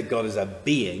to say that God is a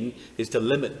being is to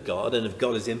limit God, and if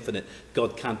God is infinite,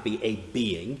 God can't be a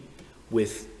being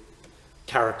with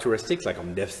characteristics like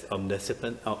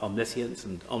omniscience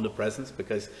and omnipresence,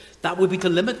 because that would be to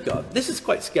limit God. This is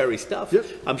quite scary stuff. Yep.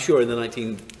 I'm sure in the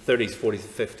 1930s, 40s,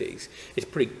 50s. It's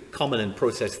pretty common in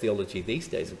process theology these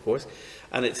days, of course,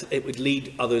 and it would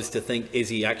lead others to think, is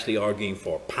he actually arguing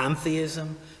for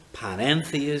pantheism?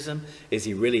 Panentheism? Is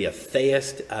he really a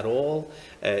theist at all?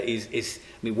 Where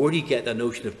do you get that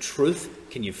notion of truth?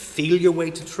 Can you feel your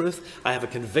way to truth? I have a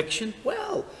conviction.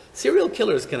 Well, serial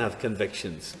killers can have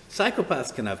convictions.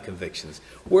 Psychopaths can have convictions.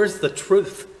 Where's the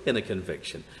truth in a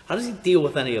conviction? How does he deal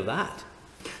with any of that?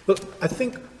 But I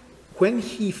think when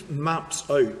he maps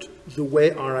out the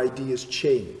way our ideas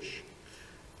change,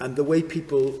 and the way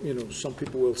people, some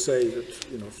people will say that,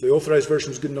 if the Authorized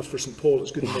Version is good enough for St. Paul,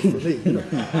 it's good enough for me.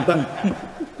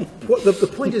 But the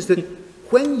point is that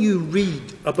when you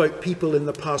read about people in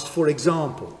the past, for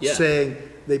example, saying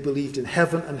they believed in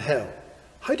heaven and hell,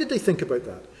 how did they think about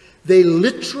that? They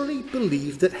literally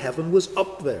believed that heaven was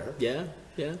up there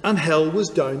and hell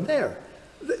was down there.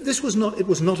 It was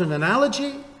not an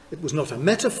analogy, it was not a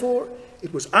metaphor,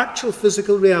 it was actual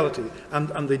physical reality,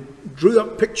 and they drew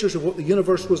up pictures of what the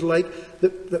universe was like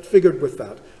that figured with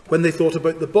that. When they thought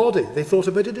about the body, they thought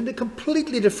about it in a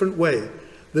completely different way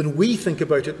than we think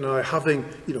about it now, having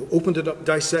opened it up,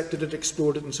 dissected it,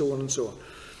 explored it, and so on and so on.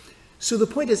 So the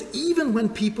point is, even when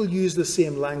people use the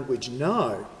same language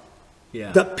now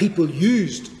that people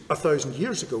used 1,000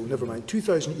 years ago, never mind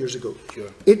 2,000 years ago,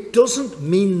 it doesn't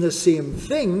mean the same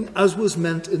thing as was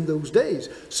meant in those days.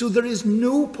 So there is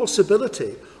no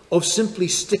possibility of simply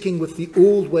sticking with the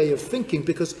old way of thinking,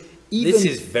 because this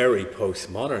is very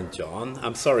postmodern, John.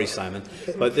 I'm sorry, Simon,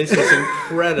 but this is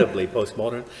incredibly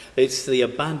postmodern. It's the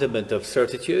abandonment of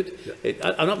certitude.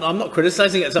 I'm not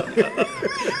criticizing it.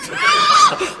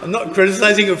 I'm not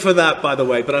criticizing it for that, by the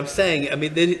way, but I'm saying,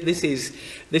 this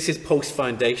is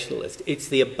post-foundationalist. It's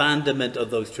the abandonment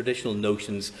of those traditional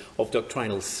notions of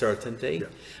doctrinal certainty,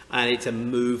 and it's a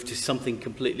move to something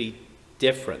completely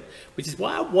different, which is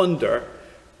why I wonder,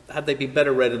 had they been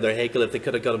better read in their Hegel if they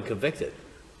could have got him convicted?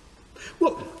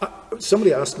 Well,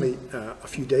 somebody asked me a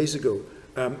few days ago,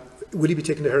 would he be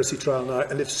taken to heresy trial now,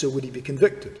 and if so, would he be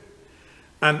convicted?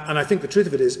 And I think the truth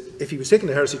of it is, if he was taken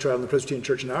to heresy trial in the Presbyterian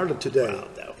Church in Ireland today,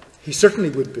 he certainly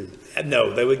would be.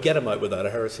 No, they would get him out without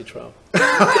a heresy trial.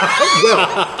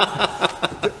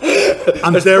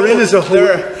 And therein is a whole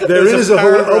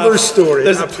other story.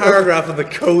 There's a paragraph of the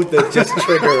code that just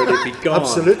triggered it. Be gone.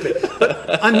 Absolutely.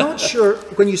 But I'm not sure,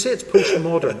 when you say it's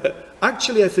postmodern,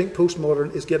 actually I think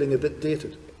postmodern is getting a bit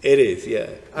dated. It is, yeah.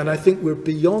 And I think we're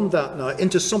beyond that now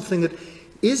into something that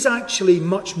is actually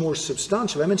much more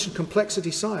substantial. I mentioned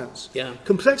complexity science. Yeah.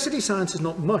 Complexity science is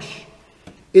not mush.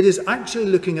 It is actually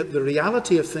looking at the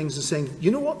reality of things and saying,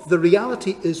 you know what, the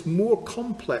reality is more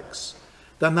complex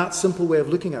than that simple way of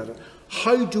looking at it.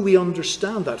 How do we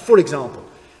understand that? For example,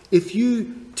 if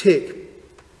you take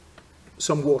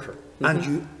some water and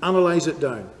you analyze it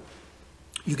down,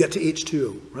 you get to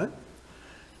H2O, right?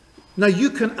 Now you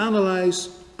can analyze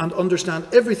and understand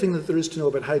everything that there is to know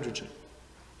about hydrogen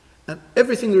and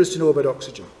everything there is to know about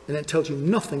oxygen, and it tells you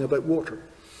nothing about water.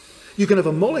 You can have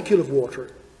a molecule of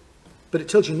water, but it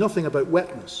tells you nothing about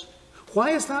wetness. Why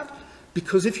is that?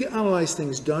 Because if you analyze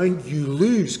things down, you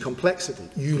lose complexity,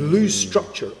 you lose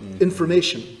structure,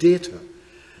 information, data.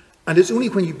 And it's only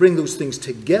when you bring those things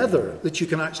together that you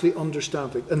can actually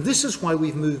understand it. And this is why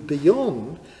we've moved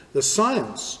beyond the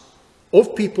science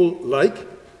of people like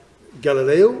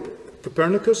Galileo,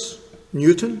 Copernicus,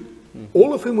 Newton,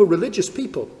 all of whom were religious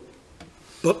people,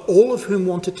 but all of whom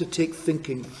wanted to take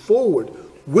thinking forward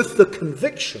with the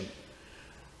conviction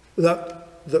that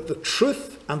the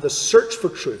truth and the search for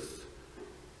truth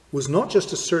was not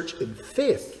just a search in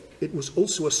faith, it was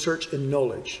also a search in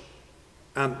knowledge.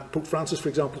 And Pope Francis, for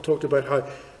example, talked about how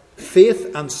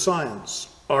faith and science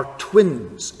are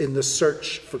twins in the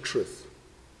search for truth.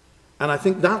 And I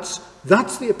think that's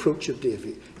the approach of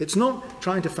Davy. It's not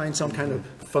trying to find some kind of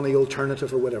funny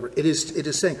alternative or whatever. It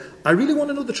is saying, I really want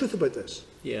to know the truth about this.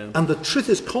 Yeah. And the truth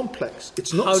is complex.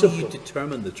 It's not How simple. do you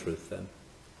determine the truth then,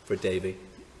 for Davy?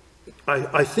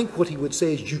 I think what he would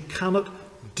say is you cannot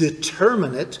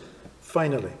determine it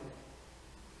finally.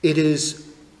 It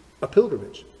is a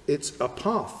pilgrimage. It's a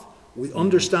path. We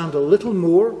understand a little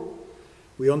more.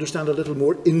 We understand a little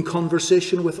more in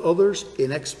conversation with others,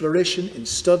 in exploration, in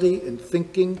study, in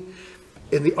thinking,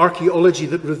 in the archaeology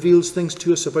that reveals things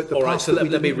to us about the All past. right, so that we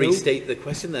let me didn't know. restate the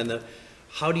question then.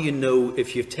 How do you know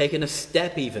if you've taken a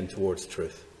step even towards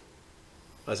truth,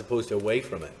 as opposed to away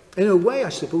from it? In a way, I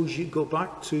suppose you go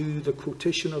back to the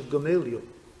quotation of Gamaliel,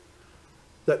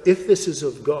 that if this is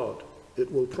of God,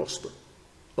 it will prosper,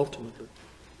 ultimately.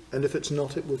 And if it's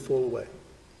not, it will fall away.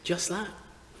 Just that.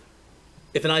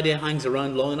 If an idea hangs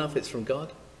around long enough, it's from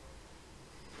God?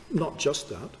 Not just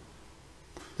that.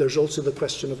 There's also the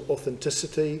question of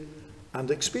authenticity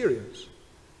and experience.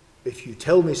 If you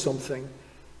tell me something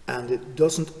and it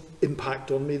doesn't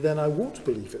impact on me, then I won't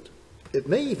believe it. It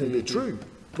may even be true,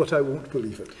 but I won't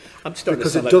believe it. I'm starting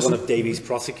Because to sound it like one doesn't- of Davy's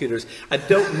prosecutors. I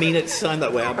don't mean it to sound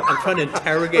that way. I'm trying to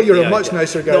interrogate You're the a much idea.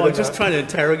 nicer guy No, than I'm just that. trying to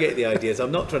interrogate the ideas.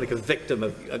 I'm not trying to convict them.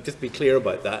 I'll just be clear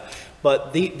about that.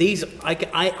 But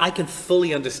I can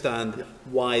fully understand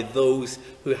why those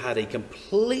who had a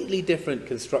completely different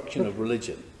construction of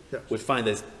religion Yes. would find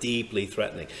this deeply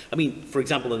threatening. I mean, for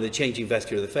example, in The Changing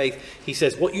Vesture of the Faith, he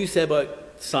says, what you say about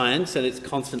science and its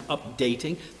constant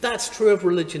updating, that's true of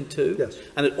religion too. Yes.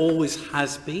 And it always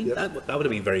has been. Yes. That would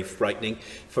have been very frightening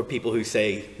for people who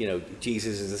say, you know,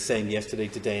 Jesus is the same yesterday,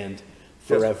 today, and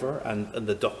forever, and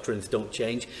the doctrines don't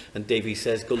change. And Davy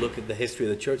says, go look at the history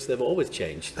of the church, they've always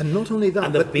changed. And not only that,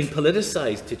 And they've but been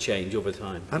politicized to change over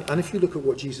time. And if you look at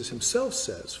what Jesus himself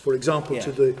says, for example, Yeah.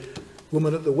 to the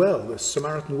woman at the well, the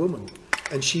Samaritan woman,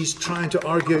 and she's trying to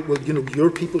argue, well, you know, your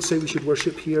people say we should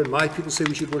worship here, and my people say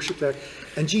we should worship there.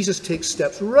 And Jesus takes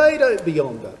steps right out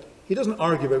beyond that. He doesn't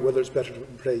argue about whether it's better to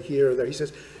pray here or there. He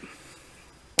says,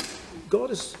 God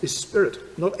is spirit,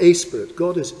 not a spirit.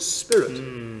 God is spirit.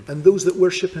 And those that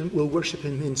worship him will worship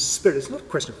him in spirit. It's not a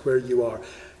question of where you are.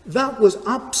 That was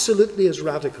absolutely as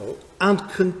radical and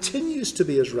continues to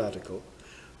be as radical.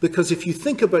 Because if you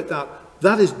think about that,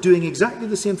 that is doing exactly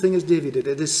the same thing as David did.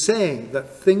 It is saying that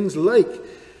things like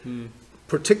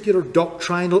particular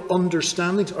doctrinal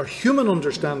understandings or human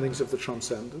understandings of the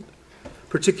transcendent,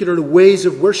 particular ways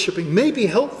of worshipping may be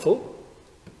helpful,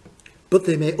 but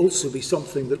they may also be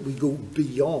something that we go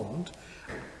beyond.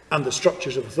 And the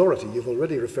structures of authority, you've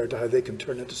already referred to how they can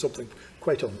turn into something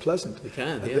quite unpleasant. They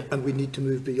can, And- yeah. And we need to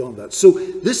move beyond that. So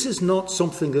this is not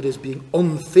something that is being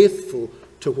unfaithful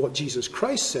to what Jesus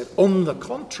Christ said. On the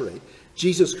contrary,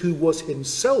 Jesus, who was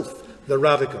himself the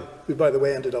radical, who, by the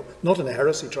way, ended up not in a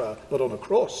heresy trial, but on a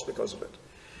cross because of it,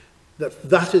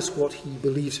 that is what he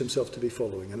believes himself to be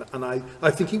following. And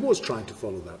I think he was trying to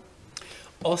follow that.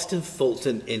 Austin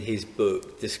Fulton, in his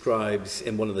book, describes,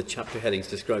 in one of the chapter headings,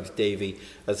 describes Davy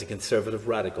as a conservative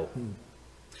radical,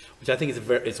 which I think is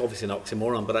it's obviously an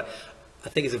oxymoron, but I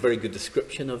think it's a very good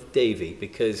description of Davy,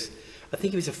 because I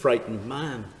think he was a frightened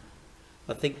man.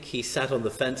 I think he sat on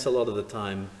the fence a lot of the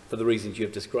time for the reasons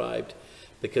you've described,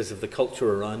 because of the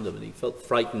culture around him, and he felt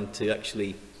frightened to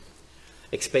actually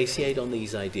expatiate on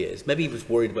these ideas. Maybe he was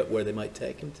worried about where they might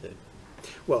take him to.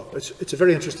 Well, it's a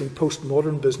very interesting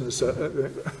postmodern business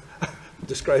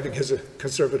describing as a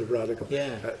conservative radical.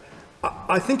 Yeah.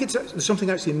 I think there's something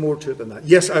actually more to it than that.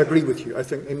 Yes, I agree with you.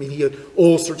 I mean, he had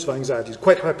all sorts of anxieties,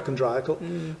 quite hypochondriacal.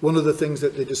 One of the things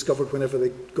that they discovered whenever they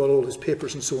got all his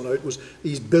papers and so on out was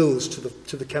these bills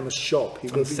to the chemist's shop. He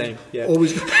would Same, yeah.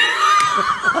 always.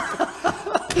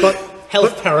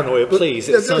 Health paranoia, please.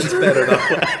 It sounds better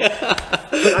that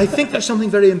way. But I think there's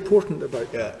something very important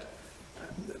about that.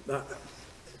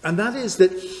 And that is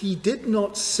that he did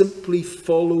not simply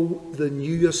follow the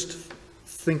newest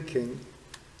thinking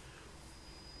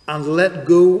and let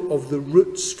go of the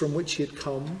roots from which he had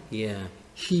come. Yeah.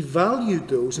 He valued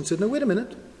those and said, "No, wait a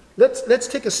minute. Let's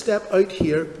take a step out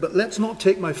here, but let's not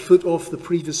take my foot off the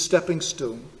previous stepping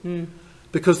stone."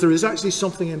 Because there is actually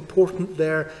something important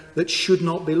there that should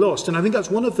not be lost. And I think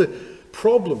that's one of the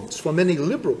problems for many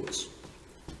liberals,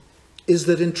 is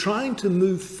that in trying to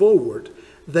move forward,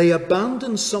 they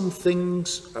abandon some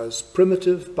things as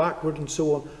primitive, backward, and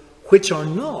so on, which are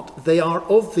not. They are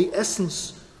of the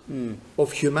essence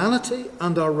of humanity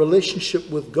and our relationship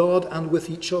with God and with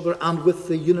each other and with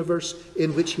the universe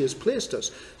in which he has placed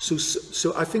us.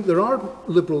 So I think there are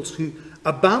liberals who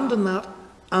abandon that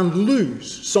and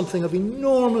lose something of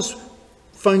enormous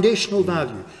foundational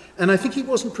value. And I think he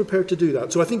wasn't prepared to do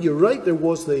that. So I think you're right, there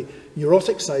was the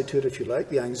neurotic side to it, if you like,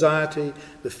 the anxiety,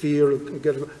 the fear of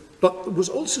getting... But there was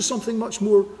also something much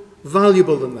more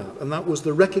valuable than that, and that was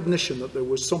the recognition that there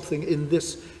was something in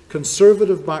this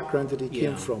conservative background that he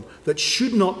came from that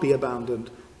should not be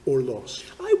abandoned or lost.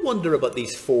 I wonder about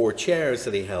these 4 chairs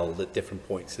that he held at different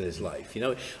points in his life. You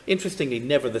know, interestingly,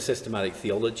 never the systematic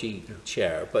theology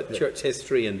chair, but church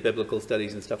history and biblical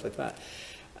studies and stuff like that.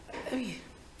 I mean,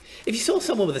 if you saw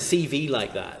someone with a CV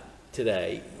like that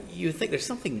today, you would think there's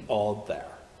something odd there.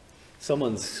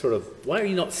 Someone's sort of, why are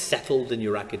you not settled in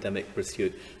your academic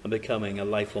pursuit and becoming a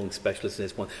lifelong specialist in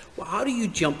this one? Well, how do you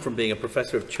jump from being a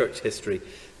professor of church history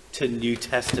to New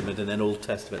Testament and then Old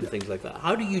Testament and things like that?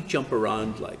 How do you jump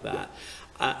around like that?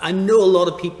 I know a lot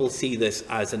of people see this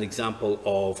as an example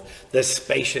of the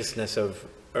spaciousness of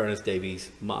Ernest Davies'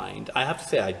 mind. I have to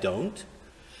say I don't.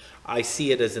 I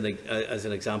see it as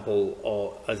an example,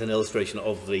 or as an illustration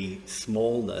of the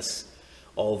smallness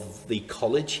of the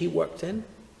college he worked in,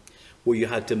 where you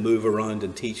had to move around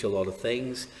and teach a lot of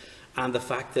things, and the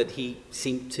fact that he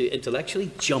seemed to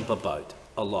intellectually jump about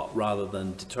a lot rather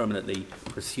than determinately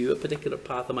pursue a particular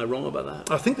path. Am I wrong about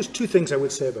that? I think there's 2 things I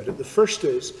would say about it. The first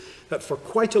is that for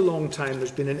quite a long time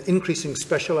there's been an increasing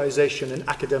specialization in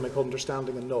academic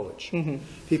understanding and knowledge.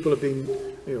 People have been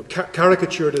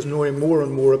caricatured as knowing more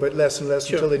and more about less and less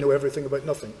until they know everything about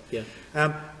nothing. Yeah.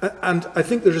 And I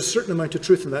think there's a certain amount of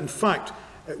truth in that. In fact,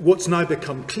 what's now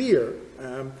become clear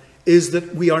is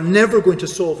that we are never going to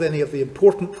solve any of the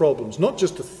important problems, not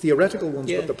just the theoretical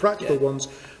ones, but the practical ones,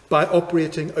 by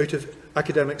operating out of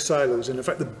academic silos. And in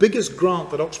fact, the biggest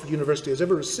grant that Oxford University has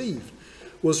ever received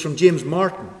was from James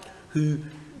Martin, who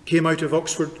came out of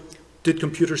Oxford, did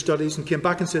computer studies, and came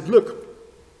back and said, "Look,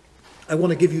 I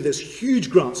want to give you this huge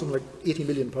grant, something like £80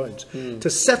 million, to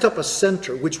set up a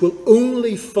centre which will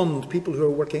only fund people who are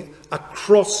working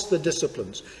across the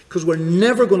disciplines, because we're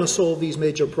never going to solve these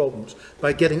major problems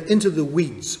by getting into the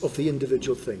weeds of the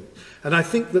individual thing." And I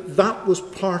think that was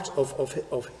part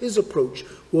of his approach,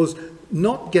 was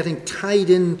not getting tied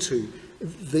into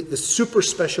the super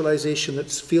specialization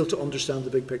that's failed to understand the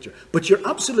big picture. But you're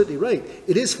absolutely right.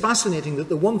 It is fascinating that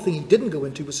the one thing he didn't go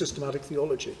into was systematic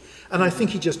theology. And I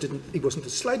think he wasn't the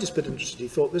slightest bit interested. He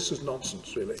thought this was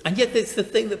nonsense, really. And yet it's the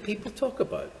thing that people talk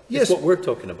about. Yes. It's what we're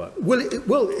talking about. Well,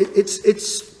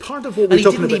 it's part of what we're talking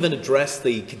about. And he didn't even address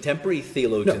the contemporary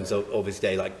theologians of his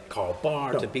day, like Karl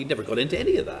Barth. He never got into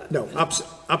any of that. No,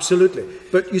 absolutely.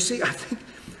 But you see,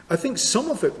 I think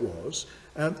some of it was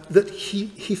that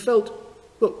he felt,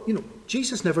 well,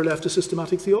 Jesus never left a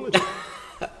systematic theology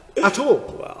at all.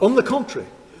 Wow. On the contrary,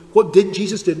 what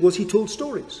Jesus did was he told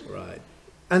stories. Right.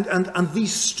 And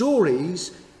these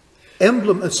stories,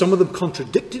 and some of them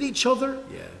contradicted each other,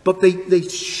 but they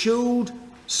showed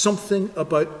something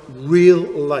about real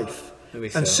life.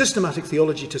 And systematic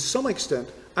theology, to some extent,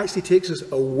 actually takes us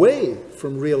away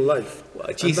from real life.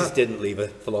 Well, Jesus didn't leave a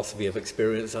philosophy of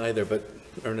experience either, but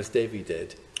Ernest Davey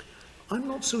did. I'm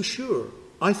not so sure.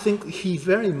 I think he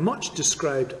very much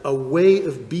described a way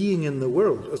of being in the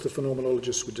world, as the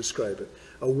phenomenologists would describe it,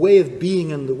 a way of being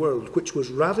in the world which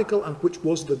was radical and which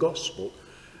was the gospel.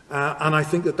 And I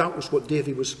think that that was what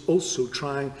Davy was also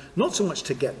trying, not so much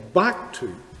to get back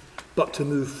to, but to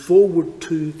move forward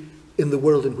to in the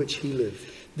world in which he lived.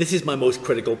 This is my most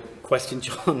critical question,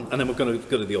 John, and then we're going to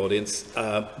go to the audience.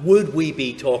 Would we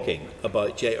be talking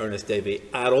about J. Ernest Davy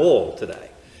at all today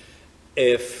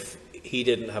if he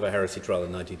didn't have a heresy trial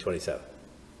in 1927?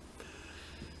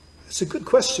 It's a good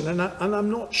question, and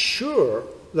I'm not sure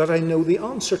that I know the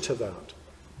answer to that,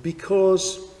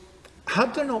 because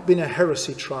had there not been a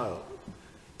heresy trial,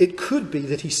 it could be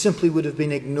that he simply would have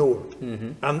been ignored,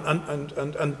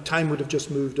 and time would have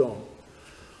just moved on.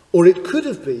 Or it could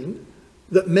have been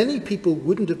that many people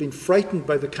wouldn't have been frightened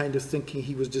by the kind of thinking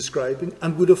he was describing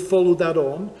and would have followed that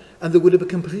on, and there would have been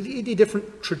a completely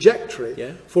different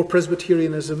trajectory for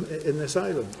Presbyterianism in this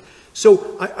island.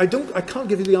 So I can't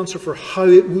give you the answer for how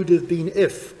it would have been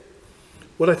if.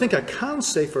 What I think I can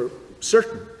say for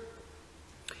certain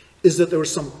is that there are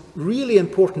some really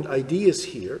important ideas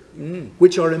here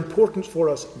which are important for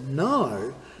us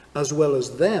now as well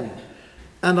as then.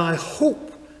 And I hope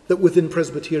that within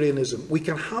Presbyterianism we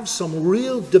can have some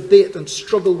real debate and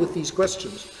struggle with these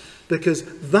questions, because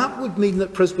that would mean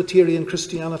that Presbyterian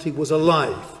Christianity was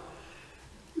alive.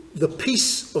 The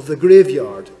peace of the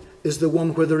graveyard is the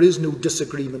one where there is no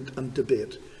disagreement and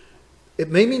debate. It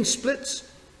may mean splits,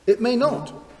 it may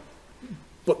not.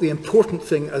 But the important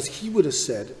thing, as he would have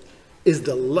said, is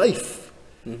the life.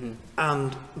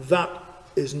 And that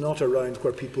is not around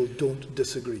where people don't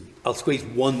disagree. I'll squeeze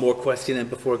one more question in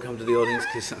before I come to the audience,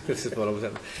 because this is what I was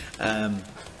at.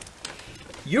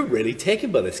 You're really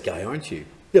taken by this guy, aren't you?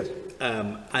 Yes.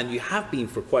 And you have been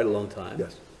for quite a long time.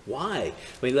 Yes. Why?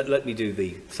 I mean, let me do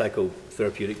the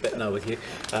psychotherapeutic bit now with you.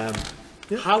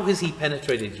 How has he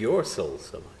penetrated your soul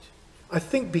so much? I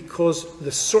think because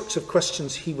the sorts of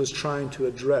questions he was trying to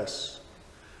address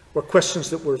were questions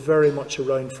that were very much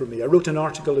around for me. I wrote an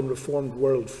article in Reformed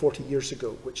World 40 years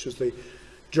ago, which was the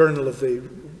journal of the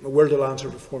World Alliance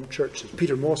of Reformed Churches.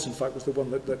 Peter Moss, in fact, was the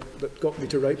one that got me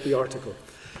to write the article.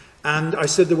 And I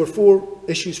said there were 4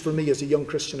 issues for me as a young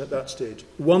Christian at that stage.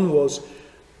 One was,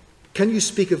 can you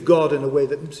speak of God in a way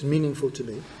that's meaningful to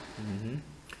me?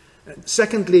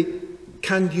 Secondly,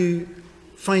 can you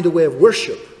find a way of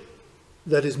worship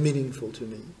that is meaningful to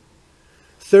me?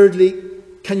 Thirdly,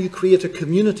 can you create a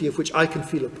community of which I can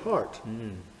feel a part?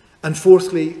 And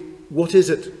fourthly, what is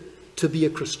it to be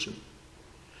a Christian?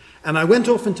 And I went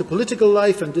off into political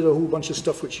life and did a whole bunch of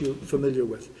stuff which you're familiar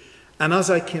with. And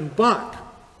as I came back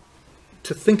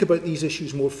to think about these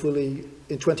issues more fully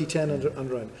in 2010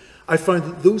 and around, I found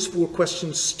that those 4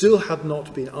 questions still had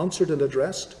not been answered and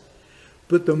addressed.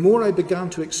 But the more I began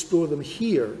to explore them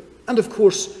here, and of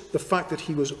course the fact that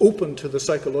he was open to the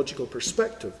psychological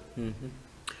perspective,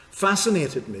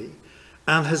 fascinated me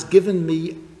and has given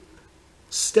me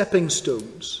stepping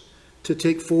stones to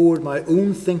take forward my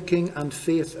own thinking and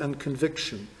faith and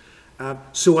conviction.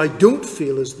 So I don't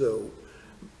feel as though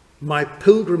my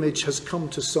pilgrimage has come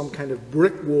to some kind of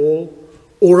brick wall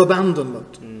or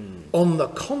abandonment. On the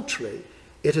contrary,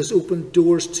 it has opened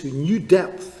doors to new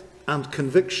depth and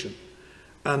conviction.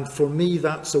 And for me,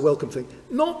 that's a welcome thing.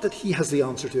 Not that he has the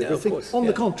answer to everything, on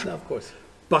the contrary. Of course.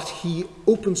 But he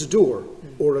opens a door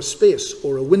or a space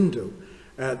or a window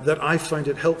that I find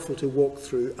it helpful to walk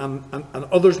through, and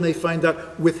others may find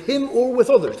that with him or with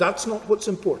others. That's not what's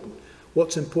important.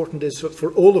 What's important is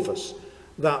for all of us,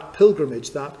 that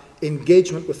pilgrimage, that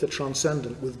engagement with the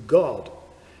transcendent, with God,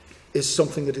 is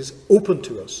something that is open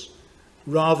to us,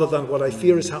 rather than what I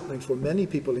fear is happening for many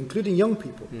people, including young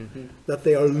people, that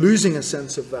they are losing a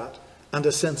sense of that and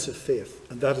a sense of faith,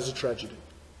 and that is a tragedy.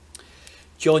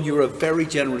 John, you're a very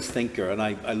generous thinker, and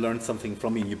I learned something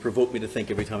from you. You provoke me to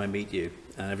think every time I meet you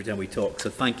and every time we talk.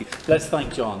 So thank you. Let's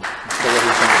thank John for what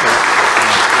he's done for us.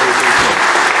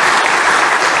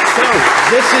 So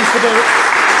this is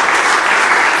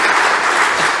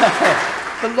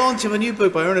the launch of a new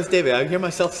book by Ernest Davy. I hear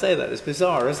myself say that. It's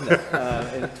bizarre, isn't it?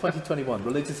 In 2021,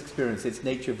 Religious Experience, Its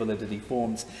Nature, Validity,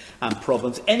 Forms and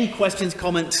Problems. Any questions,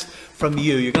 comments from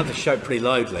you? You're going to have to shout pretty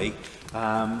loudly.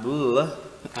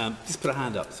 Just put a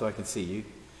hand up so I can see you.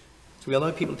 Do we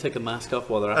allow people to take the mask off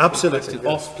while they're asking the question?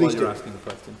 Yes, Off please while you're do. asking the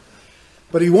question.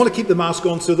 But if you want to keep the mask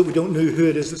on so that we don't know who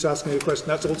it is that's asking the question,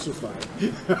 that's also fine.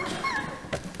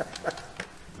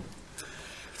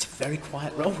 It's a very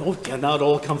quiet room. Oh, yeah, now it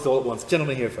all comes all at once.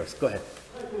 Gentleman here first. Go ahead.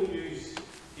 How can we use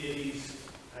Davy's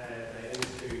writings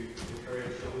to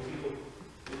encourage young people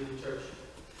in the church?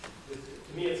 To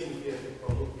me, it seems to be a big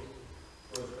problem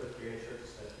for the Presbyterian Church,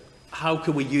 especially. how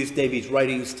can we use Davy's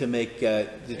writings to make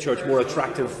the church more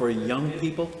attractive for young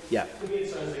people? Yeah. To me, it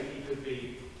sounds like he could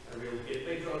be a real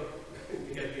gateway drug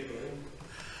to get people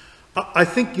in. I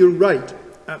think you're right.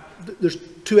 There's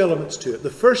two elements to it. The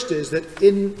first is that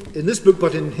in this book,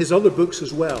 but in his other books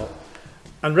as well,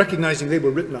 and recognizing they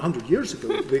were written 100 years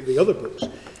ago, the other books,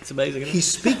 It's amazing, isn't he it?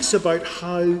 speaks about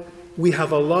how we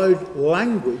have allowed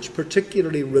language,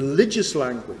 particularly religious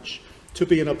language, to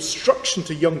be an obstruction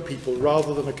to young people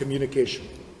rather than a communication.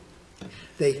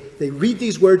 They read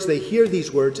these words, they hear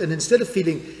these words, and instead of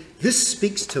feeling, this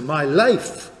speaks to my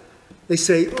life, they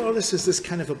say, oh, this is this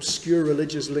kind of obscure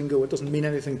religious lingo, it doesn't mean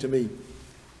anything to me.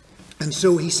 And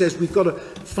so he says we've got to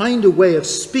find a way of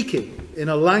speaking in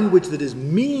a language that is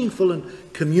meaningful and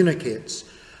communicates.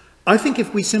 I think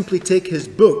if we simply take his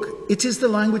book, it is the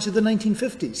language of the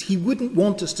 1950s. He wouldn't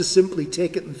want us to simply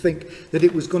take it and think that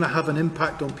it was going to have an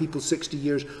impact on people 60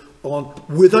 years on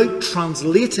without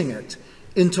translating it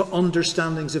into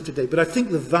understandings of today. But I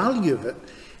think the value of it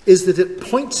is that it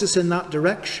points us in that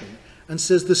direction and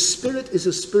says the Spirit is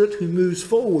a Spirit who moves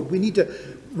forward. We need to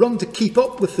run to keep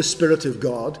up with the Spirit of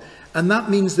God, and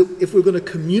that means that if we're going to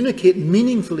communicate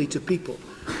meaningfully to people,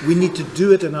 we need to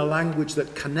do it in a language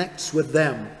that connects with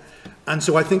them. And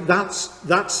so I think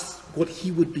that's what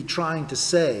he would be trying to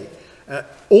say,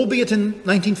 albeit in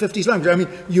 1950s language. I mean,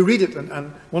 you read it,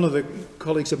 and one of the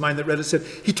colleagues of mine that read it said,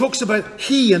 he talks about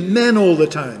he and men all the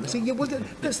time. I say, yeah, well,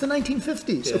 that's the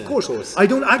 1950s, Yeah, of course. of course. I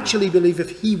don't actually believe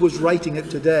if he was writing it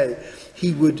today,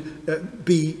 he would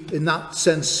be, in that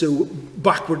sense, so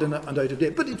backward and out of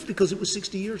date. But it's because it was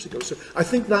 60 years ago. So I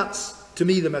think that's, to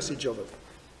me, the message of it.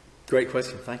 Great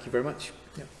question. Thank you very much.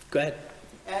 Yeah. Go ahead.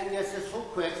 Yes, this whole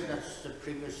question that's the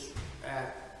previous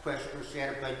questioner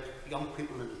said about young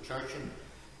people in the church, and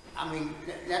I mean,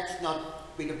 let's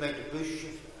not beat about the bush.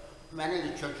 Many of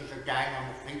the churches are dying on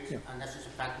the feet, and this is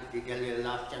effectively nearly the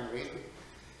last generation.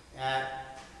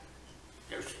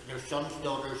 Their sons,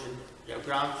 daughters, and their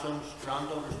grandsons,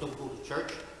 granddaughters don't go to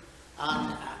church,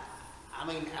 and I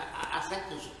mean, I think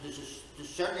there's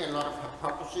certainly a lot of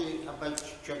hypocrisy about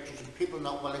churches and people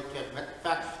not willing to admit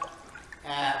that.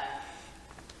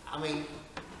 I mean,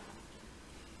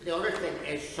 the other thing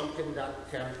is something that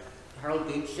Harold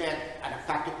Dean said, and in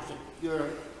fact it was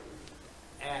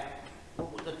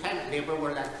the time at Labour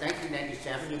were like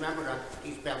 1997, you remember that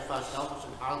East Belfast office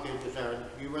and Harold Dean was there and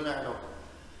you were there, though.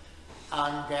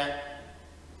 And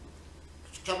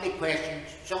somebody questioned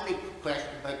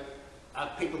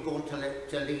about people going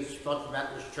to these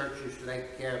fundamentalist churches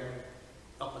like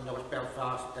up in North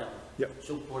Belfast and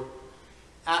so forth.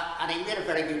 And he made a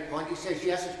very good point. He says,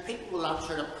 yes, it's people with that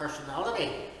sort of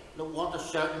personality that want a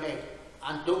certainty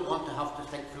and don't want to have to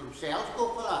think for themselves, go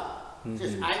for that. He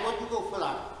says, I wouldn't go for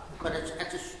that. But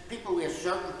it's people with a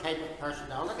certain type of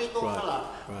personality go for that.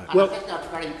 Right. And I think that's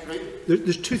very true.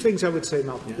 There's two things I would say,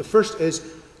 Malcolm. The first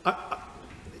is,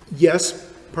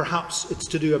 yes, perhaps it's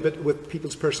to do a bit with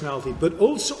people's personality, but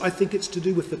also I think it's to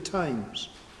do with the times.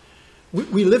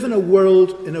 We live in a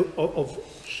world of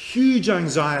huge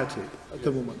anxiety at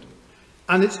the moment.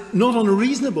 And it's not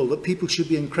unreasonable that people should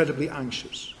be incredibly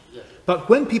anxious. Yes. But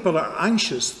when people are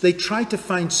anxious, they try to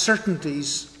find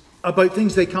certainties about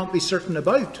things they can't be certain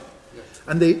about. Yes.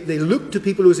 And they look to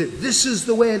people who say, this is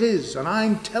the way it is, and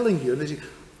I'm telling you. And they say,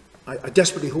 I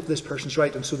desperately hope this person's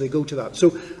right, and so they go to that.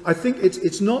 So I think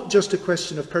it's not just a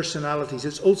question of personalities,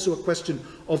 it's also a question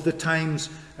of the times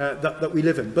that we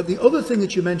live in. But the other thing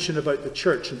that you mentioned about the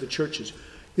church and the churches,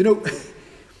 you know,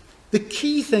 the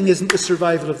key thing isn't the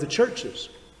survival of the churches,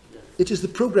 it is the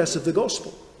progress of the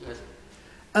gospel. Yes.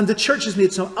 And the church has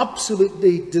made some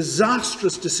absolutely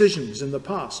disastrous decisions in the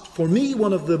past. For me,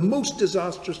 one of the most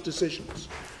disastrous decisions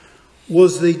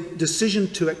was the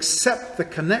decision to accept the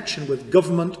connection with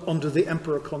government under the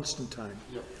Emperor Constantine.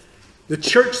 Yep. The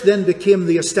church then became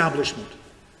the establishment,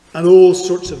 and all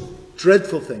sorts of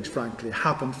dreadful things, frankly,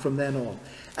 happened from then on.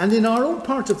 And in our own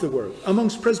part of the world,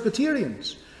 amongst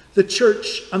Presbyterians, the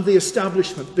church and the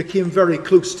establishment became very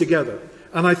close together.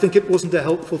 And I think it wasn't a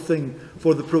helpful thing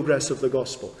for the progress of the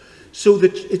gospel. So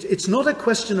that it's not a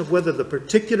question of whether the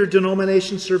particular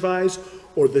denomination survives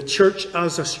or the church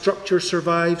as a structure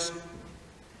survives.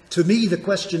 To me, the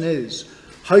question is,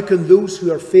 how can those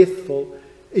who are faithful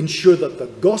ensure that the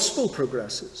gospel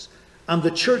progresses? And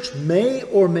the church may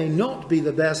or may not be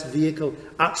the best vehicle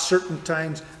at certain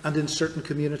times and in certain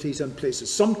communities and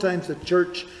places. Sometimes the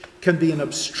church can be an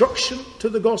obstruction to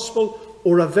the gospel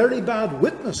or a very bad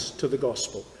witness to the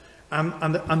gospel.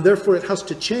 And therefore it has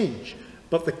to change.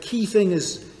 But the key thing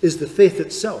is the faith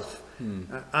itself. And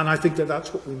I think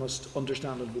that's what we must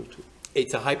understand and hold to.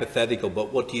 It's a hypothetical,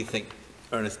 but what do you think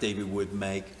Ernest Davey would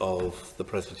make of the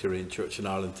Presbyterian Church in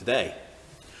Ireland today?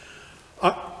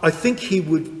 I think he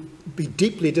would be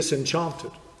deeply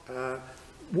disenchanted.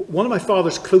 One of my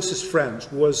father's closest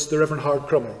friends was the Reverend Howard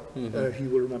Crummey, you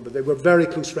will remember. They were very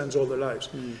close friends all their lives.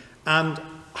 And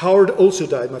Howard also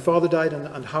died. My father died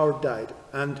and Howard died.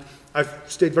 And I've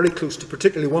stayed very close to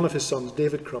particularly one of his sons,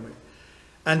 David Crummey.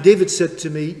 And David said to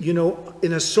me, you know,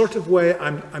 in a sort of way,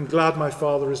 I'm glad my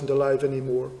father isn't alive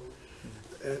anymore,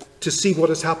 to see what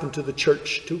has happened to the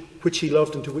church to which he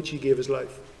loved and to which he gave his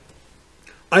life.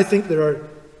 I think there are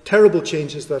terrible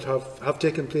changes that have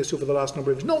taken place over the last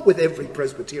number of years, not with every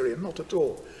Presbyterian, not at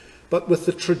all, but with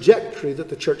the trajectory that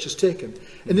the church has taken.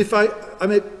 And if I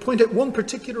may point out one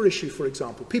particular issue, for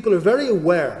example, people are very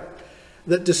aware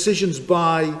that decisions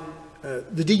by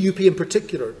the DUP in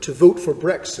particular to vote for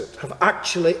Brexit have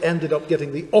actually ended up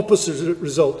getting the opposite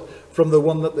result from the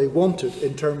one that they wanted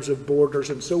in terms of borders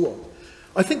and so on.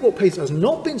 I think what has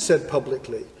not been said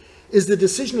publicly is the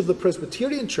decision of the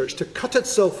Presbyterian Church to cut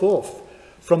itself off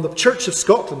from the Church of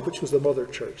Scotland, which was the mother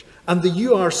church, and the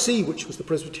URC, which was the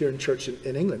Presbyterian Church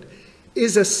in England,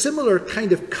 is a similar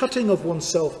kind of cutting of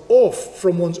oneself off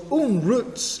from one's own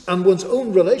roots and one's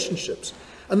own relationships.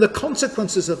 And the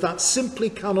consequences of that simply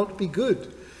cannot be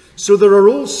good. So there are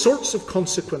all sorts of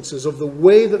consequences of the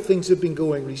way that things have been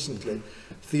going recently,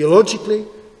 theologically,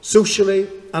 socially,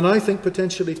 and I think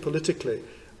potentially politically,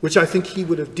 which I think he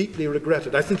would have deeply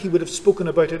regretted. I think he would have spoken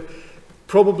about it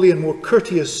probably in more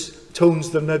courteous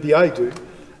tones than maybe I do,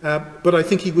 but I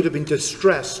think he would have been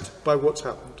distressed by what's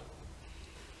happened.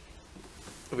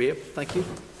 Over here, thank you.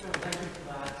 Thank you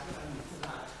for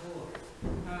that talk.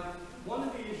 One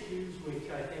of the issues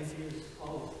which I think is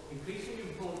of increasing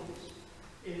importance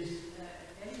is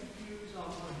any views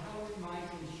on how we might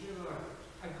ensure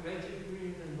a greater degree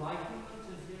of enlightenment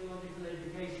and theological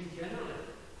education generally.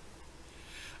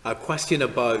 A question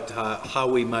about how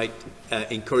we might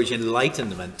encourage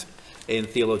enlightenment in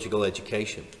theological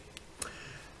education.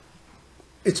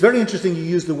 It's very interesting you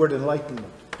use the word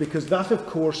enlightenment, because that, of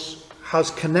course, has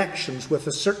connections with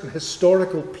a certain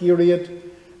historical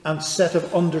period and set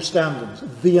of understandings,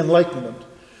 the Enlightenment.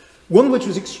 One which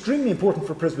was extremely important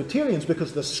for Presbyterians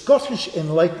because the Scottish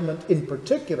Enlightenment in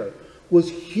particular was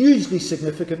hugely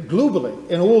significant globally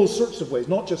in all sorts of ways,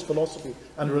 not just philosophy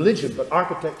and religion, but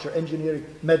architecture, engineering,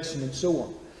 medicine, and so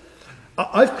on.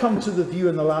 I've come to the view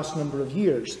in the last number of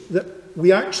years that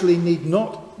we actually need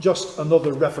not just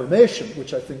another Reformation,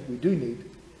 which I think we do need,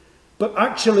 but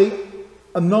actually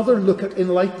another look at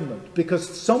enlightenment, because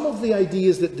some of the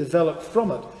ideas that developed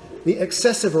from it, the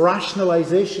excessive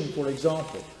rationalization, for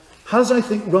example, has, I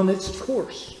think, run its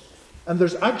course. And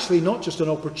there's actually not just an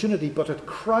opportunity, but a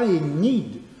crying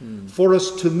need for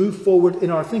us to move forward in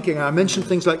our thinking. I mentioned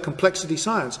things like complexity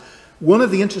science. One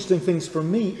of the interesting things for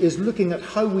me is looking at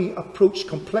how we approach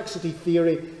complexity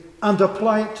theory and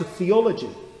apply it to theology.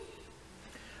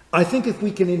 I think if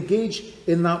we can engage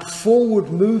in that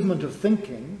forward movement of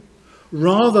thinking,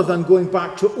 rather than going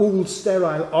back to old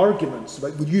sterile arguments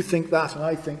about, well, you think that and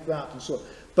I think that and so on,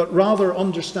 but rather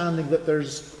understanding that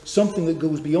there's something that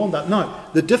goes beyond that. Now,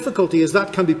 the difficulty is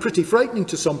that can be pretty frightening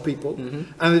to some people,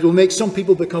 and it will make some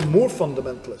people become more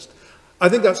fundamentalist. I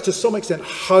think that's to some extent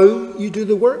how you do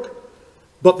the work,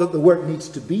 but that the work needs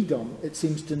to be done, it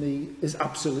seems to me, is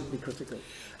absolutely critical.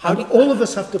 And all of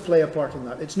us have to play a part in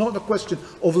that. It's not a question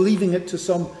of leaving it to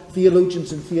some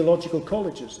theologians in theological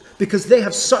colleges, because they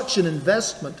have such an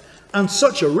investment and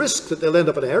such a risk that they'll end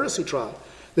up in a heresy trial,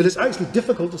 that it's actually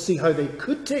difficult to see how they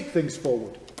could take things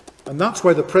forward. And that's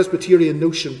why the Presbyterian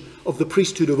notion of the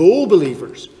priesthood of all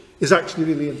believers is actually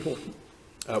really important.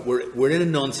 We're in a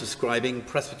non-subscribing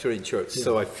Presbyterian church,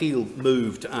 so I feel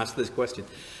moved to ask this question.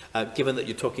 Given that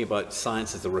you're talking about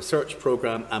science as a research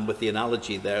program, and with the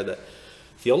analogy there that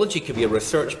theology can be a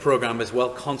research program as well,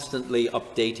 constantly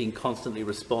updating, constantly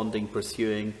responding,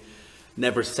 pursuing,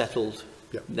 never settled,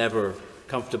 never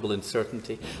comfortable in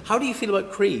certainty. How do you feel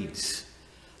about creeds?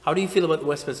 How do you feel about the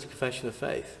Westminster Confession of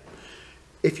Faith?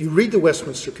 If you read the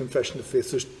Westminster Confession of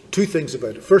Faith, there's two things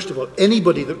about it. First of all,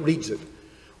 anybody that reads it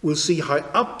will see how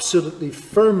absolutely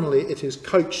firmly it is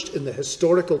couched in the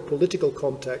historical, political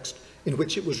context in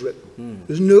which it was written.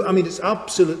 There's no, I mean, it's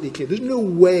absolutely clear. There's no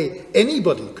way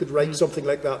anybody could write something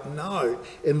like that now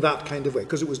in that kind of way,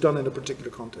 because it was done in a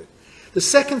particular context. The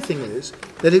second thing is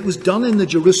that it was done in the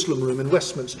Jerusalem Room in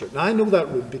Westminster. Now, I know that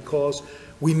room because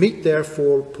we meet there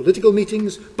for political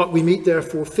meetings, but we meet there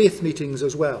for faith meetings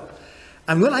as well.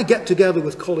 And when I get together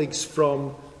with colleagues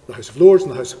from the House of Lords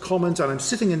and the House of Commons, and I'm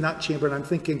sitting in that chamber and I'm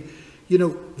thinking, you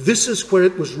know, this is where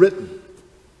it was written.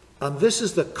 and this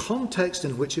is the context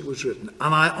in which it was written,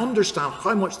 and I understand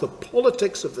how much the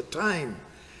politics of the time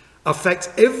affects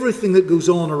everything that goes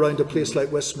on around a place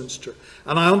like Westminster.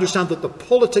 And I understand that the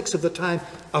politics of the time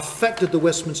affected the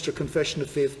Westminster Confession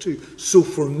of Faith too. So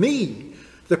for me,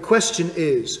 the question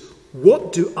is,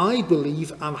 what do I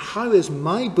believe, and how is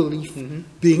my belief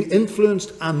being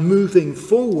influenced and moving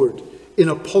forward in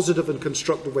a positive and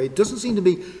constructive way? It doesn't seem to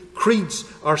me creeds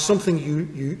are something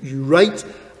you write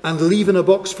and leave in a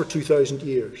box for 2,000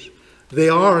 years. They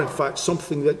are, in fact,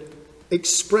 something that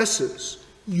expresses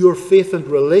your faith and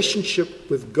relationship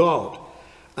with God.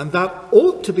 And that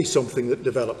ought to be something that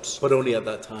develops. But only at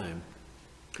that time.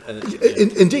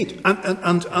 Indeed.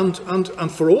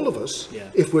 And for all of us,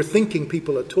 if we're thinking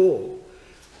people at all,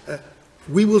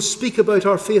 we will speak about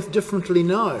our faith differently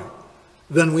now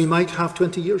than we might have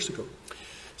 20 years ago.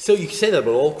 So you could say that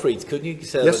about all creeds, couldn't you? You could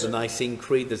say that Yes. about the Nicene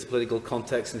Creed. There's political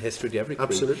context and history to every creed.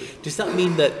 Absolutely. Does that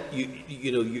mean that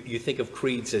you think of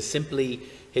creeds as simply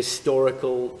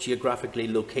historical, geographically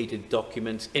located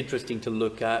documents, interesting to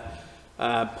look at,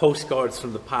 postcards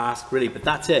from the past, really, but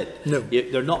that's it? No.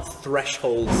 They're not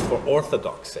thresholds for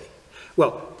orthodoxy.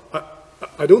 Well,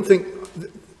 I don't think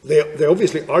they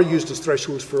obviously are used as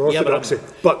thresholds for orthodoxy.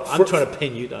 But I'm trying to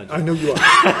pin you down. I know you are.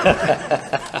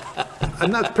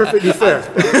 And that's perfectly fair.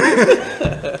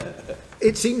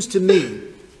 It seems to me,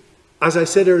 as I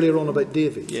said earlier on about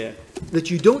Davy,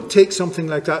 that you don't take something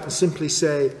like that and simply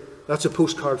say, that's a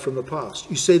postcard from the past.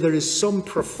 You say there is some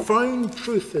profound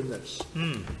truth in this.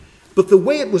 But the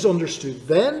way it was understood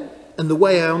then, and the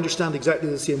way I understand exactly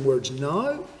the same words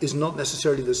now, is not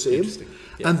necessarily the same.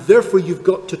 And therefore you've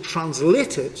got to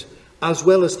translate it as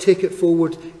well as take it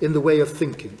forward in the way of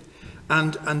thinking.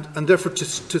 And therefore to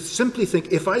simply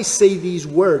think, if I say these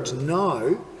words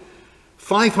now,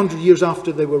 500 years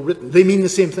after they were written, they mean the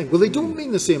same thing. Well, they don't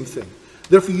mean the same thing.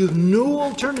 Therefore, you have no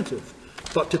alternative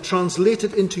but to translate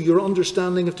it into your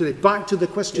understanding of today. Back to the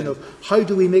question of how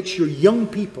do we make sure young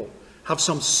people have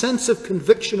some sense of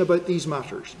conviction about these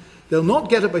matters. They'll not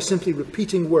get it by simply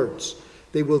repeating words.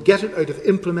 They will get it out of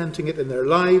implementing it in their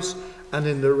lives and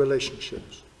in their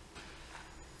relationships.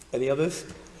 Any others?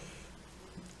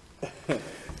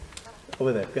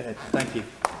 Over there, go ahead. Thank you.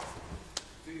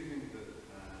 Do you think that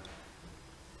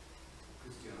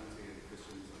Christianity and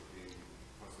Christians are being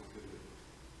persecuted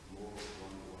more around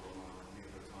the world now than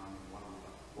any other time?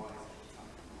 Why is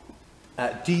it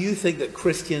happening? Do you think that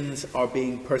Christians are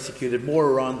being persecuted more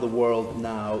around the world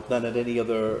now than at any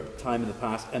other time in the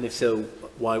past? And if so,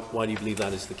 why do you believe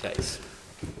that is the case?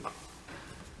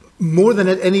 More than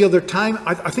at any other time?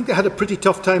 I think they had a pretty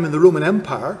tough time in the Roman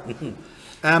Empire.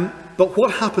 But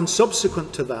what happened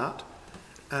subsequent to that,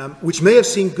 which may have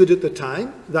seemed good at the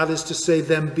time, that is to say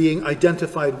them being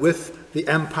identified with the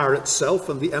empire itself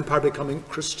and the empire becoming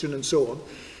Christian and so on,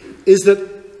 is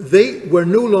that they were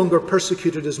no longer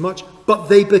persecuted as much, but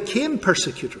they became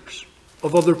persecutors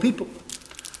of other people.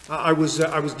 I was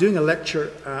doing a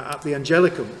lecture at the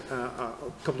Angelicum a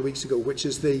couple of weeks ago, which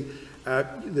is the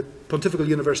Pontifical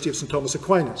University of St. Thomas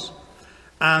Aquinas.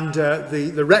 And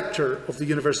the rector of the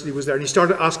university was there, and he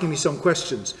started asking me some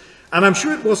questions. And I'm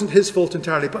sure it wasn't his fault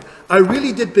entirely, but I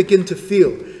really did begin to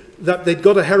feel that they'd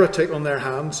got a heretic on their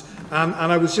hands, and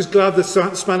I was just glad the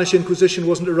Spanish Inquisition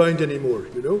wasn't around anymore,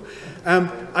 you know.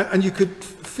 And you could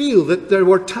feel that there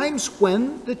were times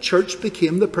when the church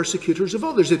became the persecutors of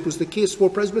others. It was the case for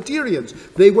Presbyterians.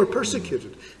 They were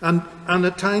persecuted. And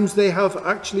at times they have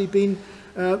actually been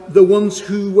the ones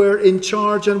who were in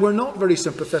charge and were not very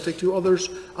sympathetic to others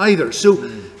either. So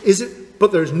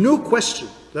but there's no question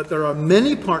that there are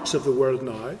many parts of the world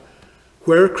now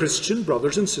where Christian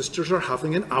brothers and sisters are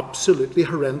having an absolutely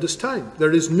horrendous time.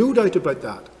 There is no doubt about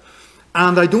that.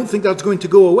 And I don't think that's going to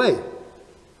go away.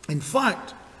 In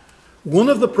fact, one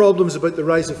of the problems about the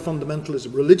rise of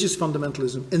fundamentalism, religious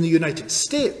fundamentalism in the United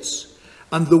States,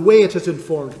 and the way it has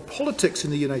informed politics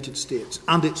in the United States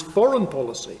and its foreign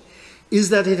policy, is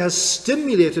that it has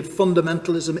stimulated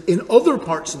fundamentalism in other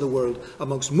parts of the world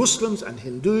amongst Muslims and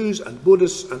Hindus and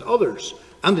Buddhists and others,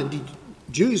 and indeed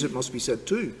Jews, it must be said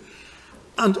too.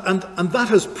 And that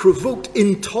has provoked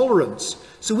intolerance.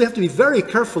 So we have to be very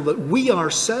careful that we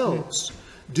ourselves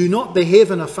do not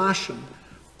behave in a fashion,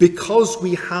 because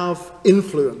we have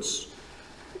influence,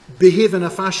 behave in a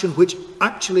fashion which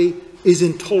actually is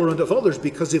intolerant of others,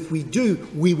 because if we do,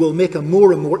 we will make a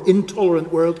more and more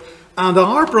intolerant world, and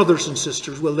our brothers and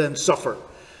sisters will then suffer,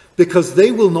 because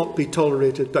they will not be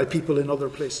tolerated by people in other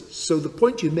places. So the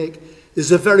point you make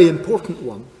is a very important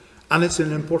one, and it's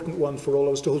an important one for all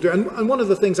of us to hold to. And one of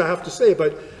the things I have to say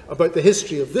about the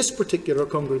history of this particular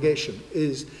congregation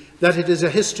is that it is a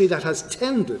history that has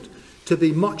tended to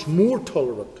be much more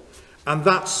tolerant And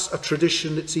that's a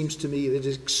tradition, it seems to me, that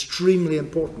is extremely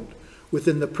important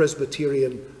within the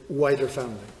Presbyterian wider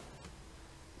family.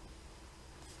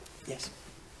 Yes.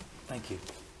 Thank you.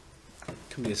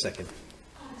 Come here a second.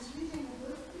 I was reading a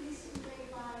book recently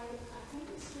by, I think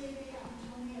it's Lady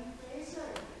Antonia Fraser,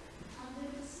 and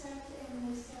it was set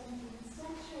in the 17th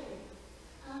century.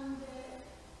 And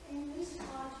in this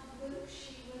part of the book,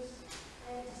 she was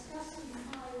discussing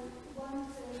how one of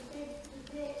the big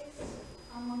debates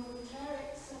among the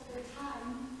clerics of the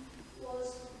time was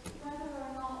whether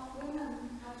or not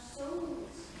women have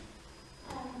souls.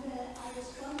 And I was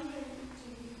wondering, do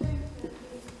you think that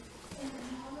the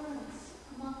intolerance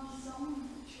among some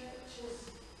churches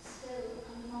still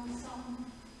and among some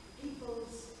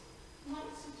peoples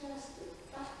might suggest that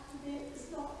that debate is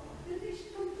not finished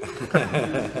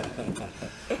completely?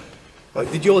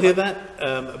 Did you all hear that?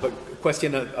 A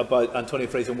question about Antonia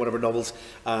Fraser and one of her novels,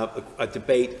 a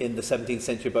debate in the 17th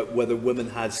century about whether women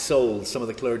had souls. Some of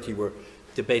the clergy were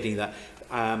debating that.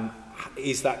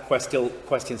 Is that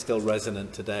question still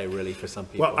resonant today, really, for some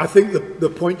people? Well, I think the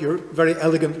point you're very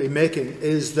elegantly making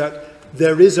is that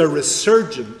there is a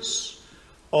resurgence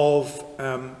of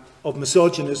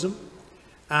misogynism,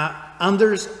 and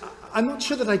there's, I'm not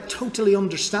sure that I totally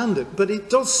understand it, but it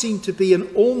does seem to be an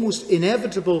almost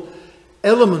inevitable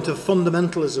element of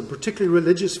fundamentalism, particularly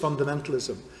religious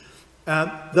fundamentalism,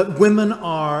 that women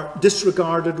are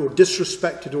disregarded or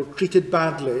disrespected or treated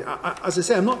badly. As I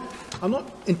say, I'm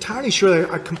not entirely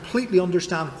sure I completely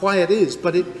understand why it is,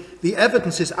 but the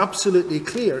evidence is absolutely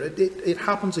clear. It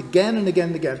happens again and again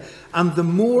and again. And the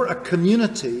more a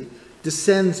community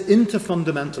descends into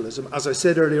fundamentalism, as I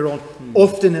said earlier on,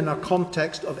 often in a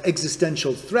context of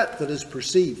existential threat that is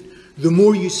perceived, the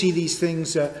more you see these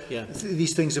things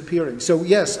appearing. So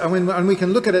yes, and we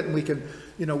can look at it and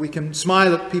we can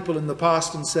smile at people in the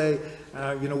past and say,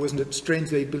 wasn't it strange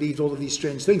they believed all of these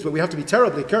strange things? But we have to be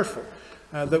terribly careful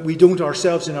that we don't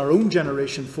ourselves in our own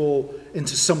generation fall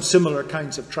into some similar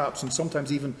kinds of traps, and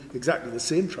sometimes even exactly the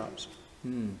same traps.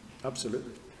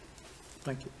 Absolutely.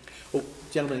 Thank you. Oh,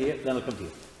 gentleman here, then I'll come to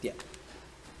you. Yeah.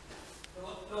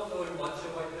 Not knowing much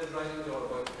about his writings or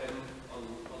about him on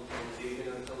Damien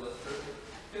until this book,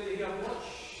 did you have much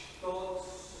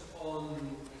thoughts on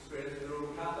experience of the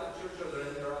Roman Catholic Church or their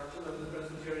interaction of the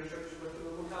Presbyterian Church with the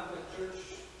Roman Catholic Church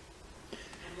in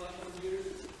the last 100 years?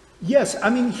 Yes, I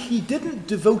mean, he didn't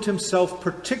devote himself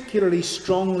particularly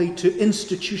strongly to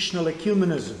institutional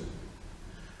ecumenism.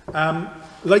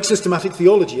 Like systematic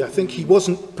theology, I think he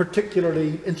wasn't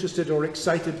particularly interested or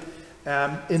excited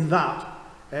in that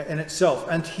in itself.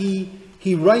 And he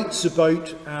writes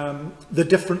about the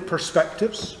different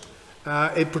perspectives,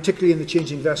 particularly in The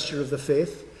Changing Vesture of the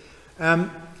Faith.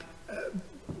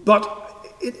 But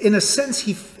in a sense,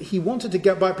 he wanted to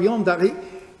get back beyond that.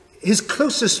 His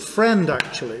closest friend,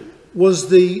 actually, was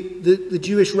the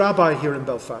Jewish rabbi here in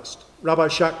Belfast, Rabbi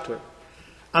Schachter.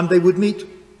 And they would meet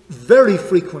very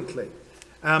frequently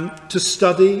to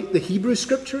study the Hebrew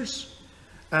scriptures,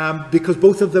 because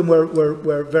both of them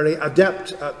were very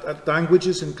adept at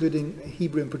languages, including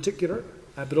Hebrew in particular,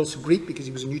 but also Greek, because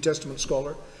he was a New Testament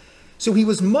scholar. So he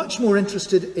was much more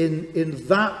interested in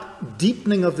that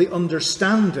deepening of the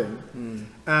understanding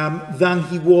than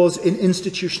he was in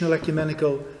institutional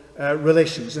ecumenical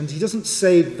relations. And he doesn't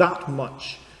say that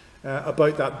much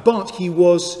about that. But he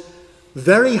was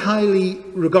very highly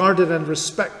regarded and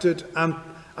respected, and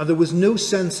there was no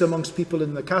sense amongst people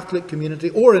in the Catholic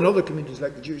community or in other communities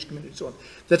like the Jewish community and so on,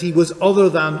 that he was other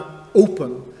than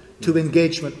open to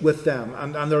engagement with them.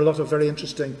 And there are a lot of very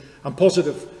interesting and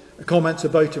positive comments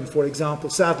about him. For example,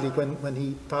 sadly, when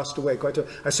he passed away,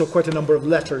 I saw quite a number of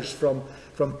letters from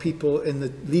people in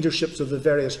the leaderships of the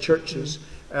various churches,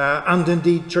 and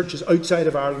indeed churches outside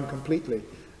of Ireland completely,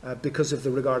 because of the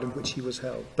regard in which he was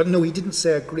held. But no, he didn't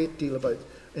say a great deal about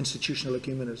institutional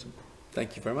ecumenism.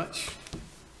 Thank you very much.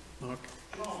 Mark.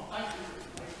 John, thank you.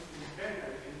 It was very,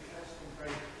 very interesting,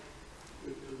 very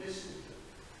good to listen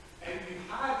to. And you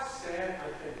had said,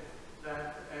 I think,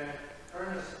 that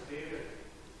Ernest David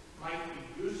might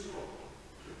be useful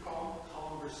to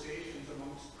conversations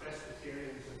amongst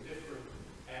Presbyterians and different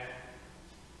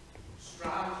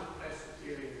strands of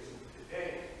Presbyterianism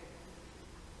today.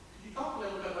 Could you talk a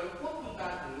little bit about what would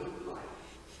that look like?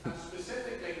 And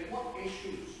specifically, what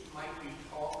issues might we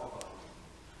talk about?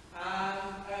 And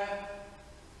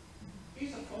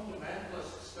he's a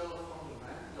fundamentalist, still a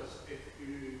fundamentalist, if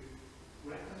you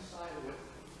reconcile with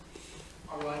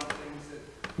him around things that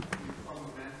you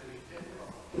fundamentally differ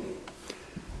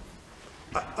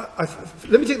on.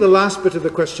 Let me take the last bit of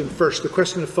the question first, the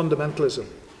question of fundamentalism.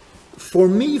 For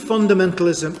me,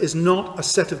 fundamentalism is not a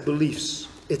set of beliefs.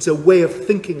 It's a way of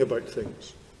thinking about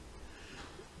things.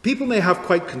 People may have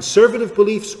quite conservative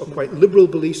beliefs or quite liberal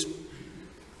beliefs,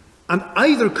 and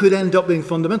either could end up being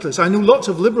fundamentalists. I know lots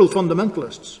of liberal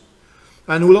fundamentalists.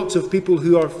 I know lots of people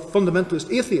who are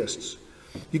fundamentalist atheists.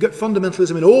 You get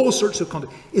fundamentalism in all sorts of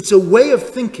contexts. It's a way of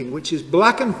thinking which is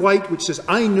black and white, which says,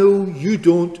 I know, you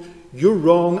don't, you're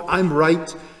wrong, I'm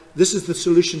right, this is the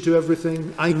solution to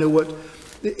everything, I know it.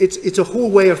 It's a whole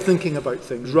way of thinking about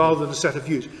things rather than a set of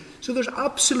views. So there's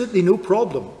absolutely no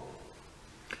problem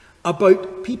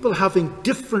about people having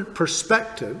different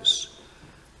perspectives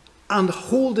and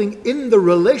holding in the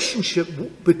relationship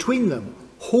between them,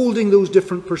 holding those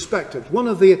different perspectives. One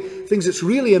of the things that's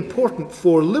really important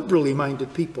for liberally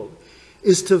minded people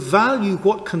is to value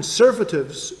what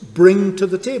conservatives bring to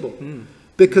the table,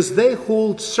 because they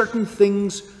hold certain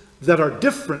things that are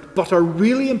different but are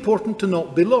really important to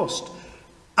not be lost.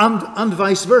 And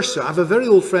vice versa. I have a very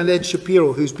old friend, Ed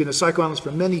Shapiro, who's been a psychoanalyst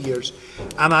for many years,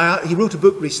 and he wrote a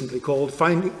book recently called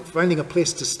Finding a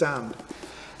Place to Stand.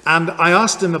 And I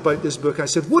asked him about this book. I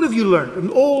said, what have you learned in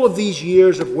all of these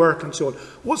years of work and so on?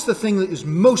 What's the thing that is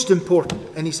most important?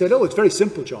 And he said, it's very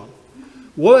simple, John.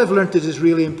 What I've learned that is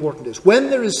really important is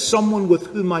when there is someone with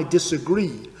whom I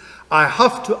disagree, I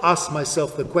have to ask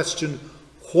myself the question,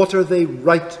 what are they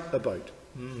right about?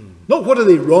 Not what are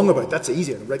they wrong about, that's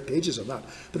easy, I can write pages on that.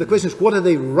 But the question is, what are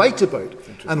they right about?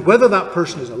 And whether that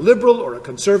person is a liberal or a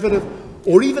conservative,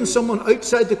 or even someone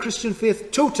outside the Christian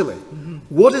faith, totally.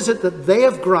 What is it that they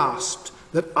have grasped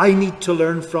that I need to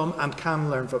learn from and can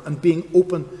learn from, and being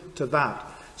open to that.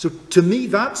 So to me,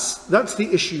 that's the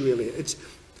issue really.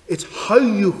 It's how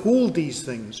you hold these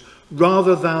things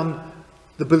rather than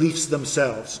the beliefs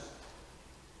themselves.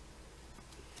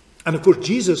 And of course,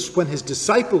 Jesus, when his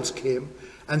disciples came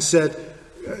and said,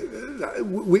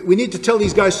 we need to tell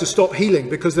these guys to stop healing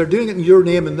because they're doing it in your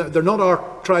name and they're not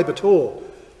our tribe at all.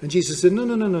 And Jesus said,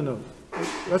 no.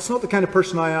 That's not the kind of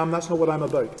person I am. That's not what I'm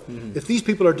about. Mm-hmm. If these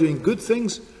people are doing good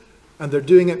things and they're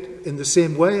doing it in the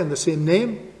same way and the same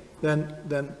name, then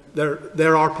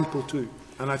there are people too.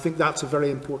 And I think that's a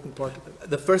very important part of it.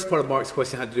 The first part of Mark's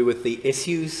question had to do with the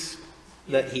issues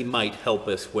that he might help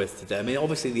us with today. I mean,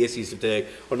 obviously the issues of today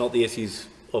are not the issues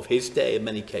of his day in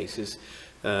many cases.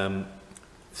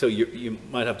 So you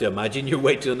might have to imagine your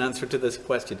way to an answer to this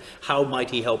question. How might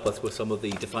he help us with some of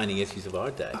the defining issues of our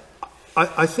day?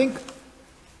 I think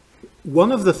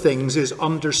one of the things is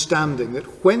understanding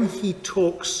that when he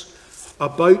talks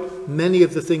about many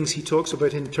of the things he talks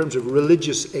about in terms of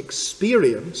religious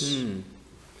experience,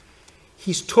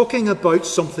 he's talking about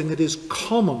something that is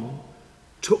common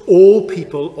to all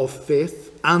people of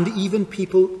faith and even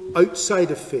people outside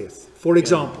of faith. For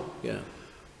example,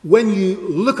 when you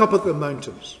look up at the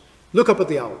mountains, look up at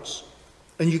the Alps,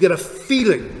 and you get a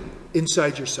feeling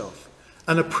inside yourself,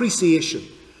 an appreciation.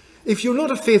 If you're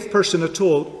not a faith person at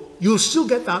all, you'll still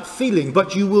get that feeling,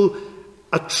 but you will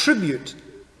attribute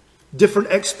different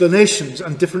explanations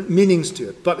and different meanings to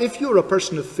it. But if you're a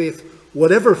person of faith,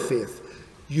 whatever faith,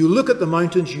 you look at the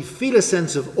mountains, you feel a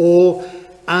sense of awe,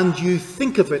 and you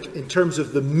think of it in terms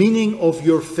of the meaning of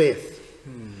your faith.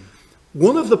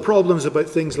 One of the problems about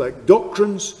things like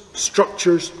doctrines,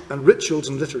 structures, and rituals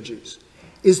and liturgies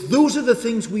is those are the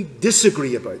things we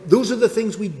disagree about. Those are the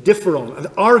things we differ on and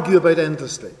argue about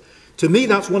endlessly. To me,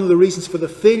 that's one of the reasons for the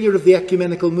failure of the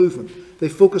ecumenical movement. They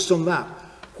focused on that.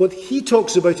 What he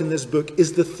talks about in this book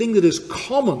is the thing that is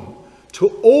common to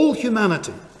all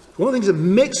humanity. One of the things that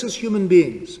makes us human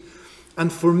beings.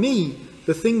 And for me,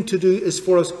 the thing to do is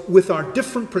for us, with our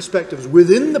different perspectives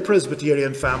within the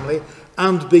Presbyterian family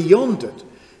and beyond it,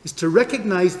 is to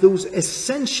recognize those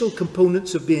essential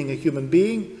components of being a human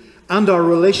being and our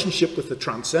relationship with the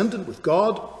transcendent, with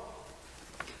God.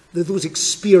 Those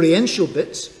experiential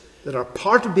bits that are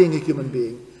part of being a human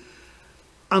being.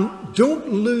 And don't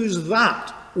lose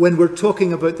that when we're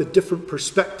talking about the different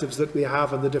perspectives that we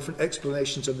have and the different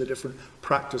explanations and the different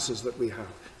practices that we have.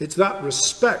 It's that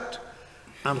respect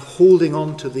and holding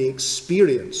on to the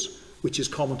experience which is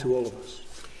common to all of us.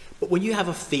 But when you have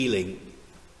a feeling,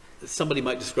 somebody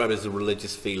might describe it as a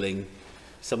religious feeling,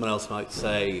 someone else might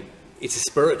say it's a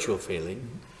spiritual feeling,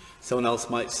 someone else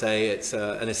might say it's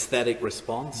an aesthetic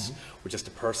response, or just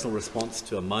a personal response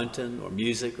to a mountain or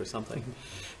music or something.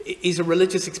 Is a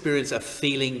religious experience a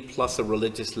feeling plus a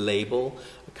religious label,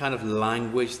 a kind of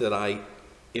language that I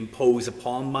impose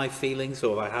upon my feelings?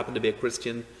 So if I happen to be a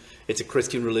Christian, it's a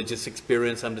Christian religious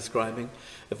experience I'm describing.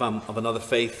 If I'm of another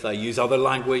faith, I use other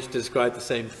language to describe the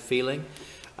same feeling.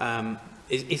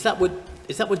 Is that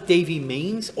what Davy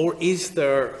means? Or is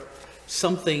there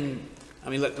something, I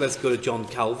mean, let's go to John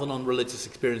Calvin on religious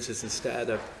experiences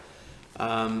instead.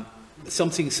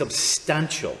 something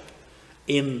substantial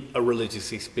in a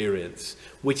religious experience,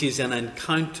 which is an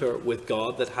encounter with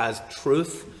God that has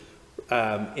truth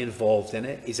involved in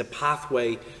it, is a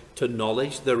pathway to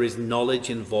knowledge. There is knowledge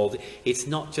involved. It's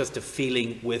not just a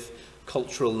feeling with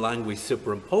cultural language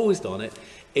superimposed on it.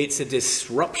 It's a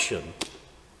disruption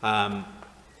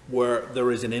where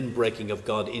there is an inbreaking of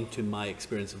God into my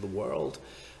experience of the world.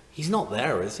 He's not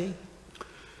there, is he?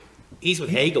 He's with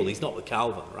Hegel, he's not with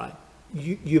Calvin, right?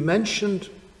 You mentioned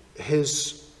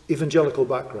his evangelical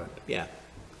background. Yeah.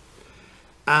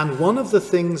 And one of the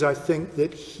things I think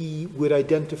that he would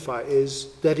identify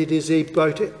is that it is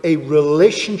about a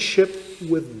relationship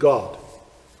with God.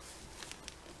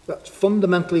 That's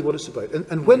fundamentally what it's about.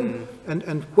 And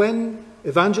when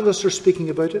evangelists are speaking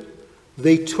about it,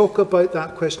 they talk about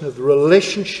that question of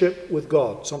relationship with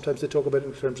God. Sometimes they talk about it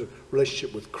in terms of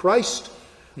relationship with Christ,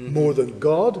 more than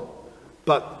God.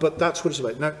 But that's what it's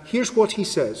about. Now, here's what he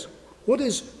says. What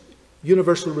is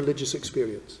universal religious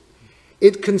experience?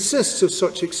 It consists of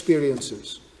such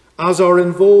experiences as are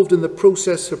involved in the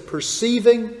process of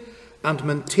perceiving and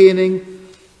maintaining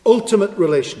ultimate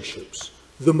relationships.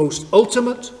 The most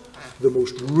ultimate, the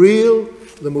most real,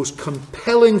 the most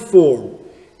compelling form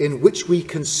in which we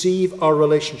conceive our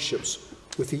relationships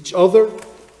with each other,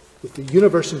 with the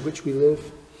universe in which we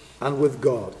live, and with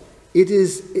God. It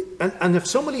is, and if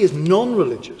somebody is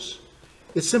non-religious,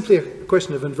 it's simply a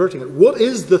question of inverting it. What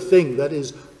is the thing that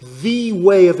is the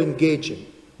way of engaging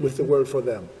with the world for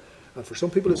them? And for some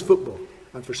people it's football,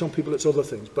 and for some people it's other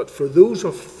things. But for those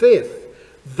of faith,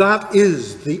 that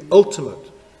is the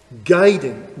ultimate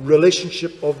guiding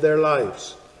relationship of their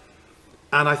lives.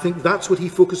 And I think that's what he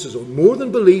focuses on. More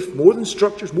than belief, more than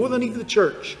structures, more than even the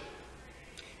church.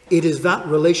 It is that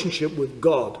relationship with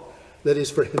God that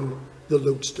is for him the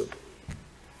lodestone.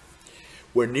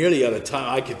 We're nearly out of time.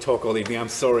 I could talk all evening. I'm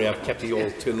sorry I've kept you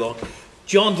all too long.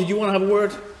 John, did you want to have a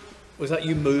word? Was that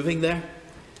you moving there?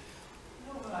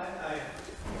 No,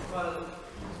 well,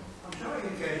 I'm sorry you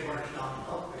guys weren't standing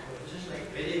up because this is like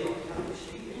video. I can't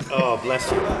see you. Oh,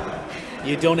 bless you.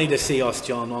 You don't need to see us,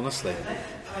 John, honestly.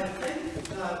 I think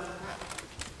that,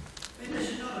 this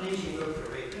is not an easy book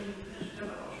to read. It's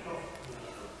difficult stuff.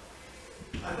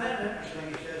 I find it interesting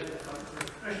he says that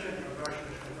Christian conversion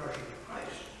is conversion to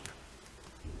Christ.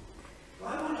 So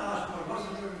I want to ask more, what's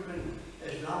the difference between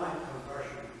Islamic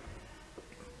conversion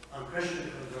and Christian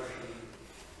conversion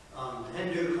and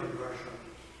Hindu conversion?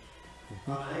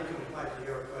 And I think it goes back to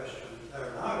your question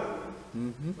there now,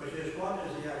 which is what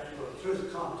is the actual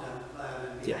truth content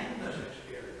behind this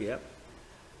experience? Yep.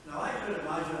 Now I could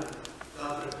imagine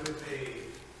that there could be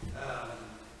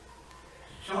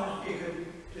you could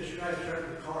describe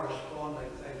certain corresponding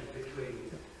things between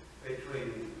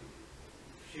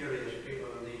serious people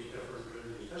in these different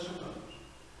religious disciplines.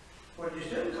 But you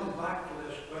still come back to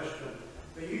this question,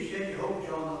 but you said you hope,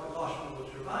 John, that the gospel will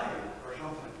survive, or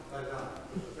something like that,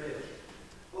 was the phrase.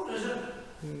 What is it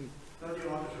that you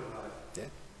want to survive? Yeah.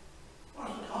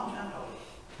 What's the content of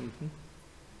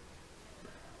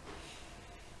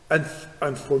it?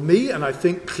 And for me, and I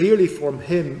think clearly for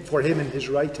him in his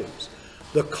writings,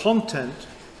 the content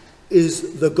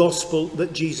is the gospel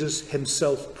that Jesus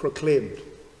himself proclaimed.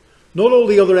 Not all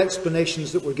the other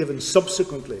explanations that were given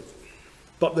subsequently,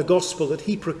 but the gospel that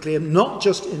he proclaimed, not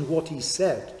just in what he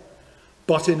said,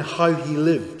 but in how he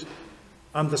lived,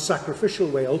 and the sacrificial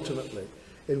way, ultimately,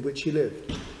 in which he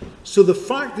lived. So the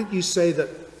fact that you say that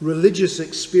religious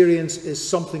experience is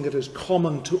something that is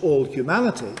common to all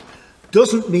humanity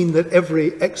doesn't mean that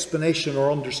every explanation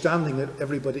or understanding that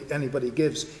anybody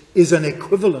gives is an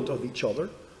equivalent of each other,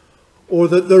 or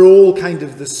that they're all kind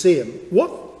of the same.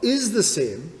 What is the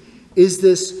same is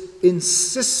this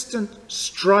insistent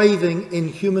striving in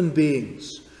human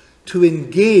beings to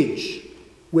engage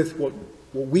with what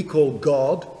we call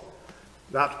God,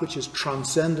 that which is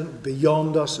transcendent,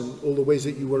 beyond us, and all the ways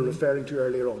that you were referring to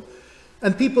earlier on.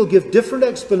 And people give different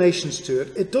explanations to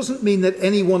it. It doesn't mean that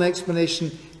any one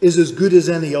explanation is as good as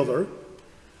any other.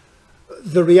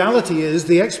 The reality is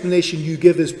the explanation you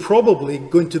give is probably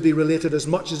going to be related as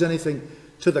much as anything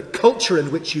to the culture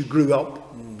in which you grew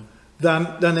up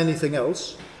than anything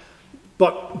else.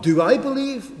 But do I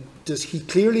believe, does he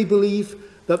clearly believe,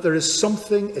 that there is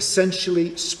something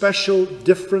essentially special,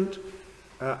 different,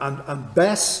 and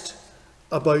best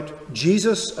about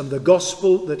Jesus and the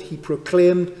gospel that he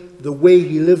proclaimed, the way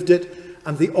he lived it,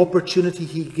 and the opportunity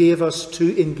he gave us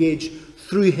to engage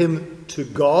through him to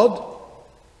God?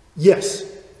 Yes,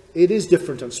 it is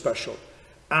different and special.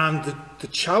 And the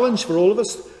challenge for all of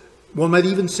us, one might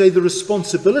even say the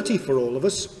responsibility for all of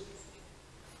us,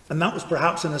 and that was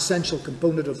perhaps an essential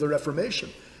component of the Reformation,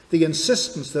 the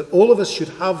insistence that all of us should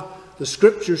have the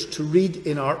scriptures to read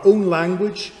in our own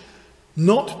language,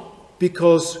 not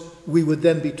because we would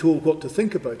then be told what to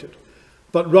think about it,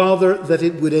 but rather that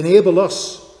it would enable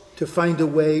us to find a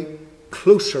way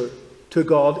closer to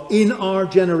God in our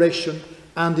generation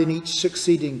and in each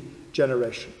succeeding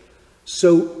generation.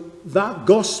 So that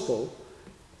gospel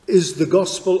is the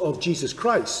gospel of Jesus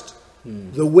Christ,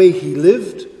 the way he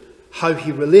lived, how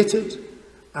he related,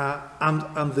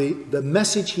 and the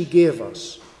message he gave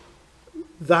us.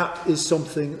 That is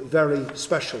something very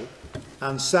special,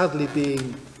 and sadly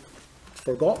being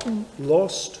forgotten,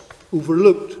 lost,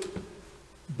 overlooked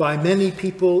by many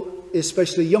people,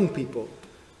 especially young people,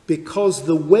 because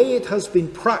the way it has been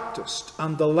practiced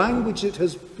and the language it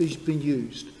has been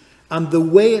used and the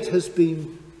way it has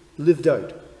been lived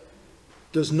out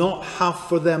does not have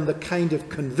for them the kind of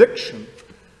conviction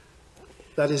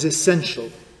that is essential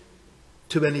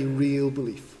to any real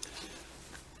belief.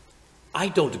 I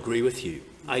don't agree with you.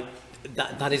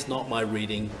 That is not my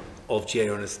reading of J.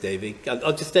 Ernest Davey.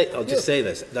 I'll just say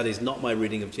this. That is not my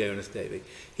reading of J. Ernest Davey.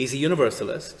 He's a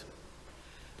universalist.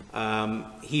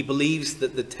 He believes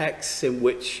that the texts in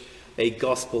which a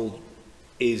gospel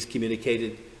is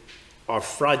communicated are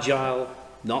fragile,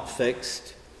 not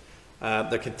fixed.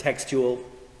 They're contextual.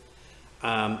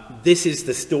 This is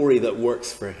the story that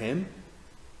works for him.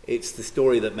 It's the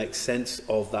story that makes sense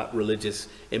of that religious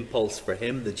impulse for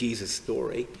him, the Jesus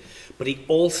story. But he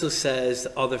also says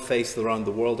that other faiths around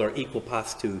the world are equal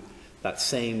paths to that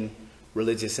same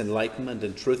religious enlightenment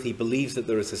and truth. He believes that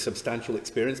there is a substantial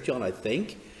experience, John, I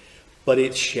think, but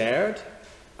it's shared.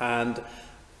 And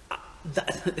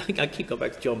I keep going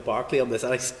back to John Barclay on this,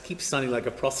 and I keep sounding like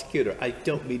a prosecutor. I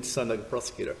don't mean to sound like a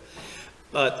prosecutor.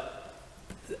 But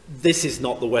this is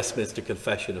not the Westminster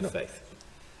Confession of Faith.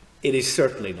 It is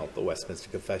certainly not the Westminster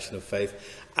Confession of Faith.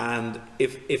 And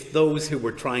if those who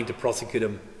were trying to prosecute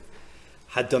him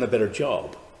had done a better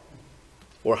job,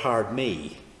 or hired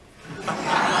me,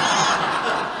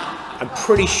 I'm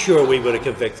pretty sure we would have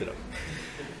convicted him.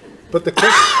 But the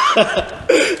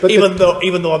question, even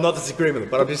though I'm not disagreeing with him,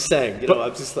 but I'm just saying,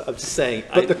 I'm just saying.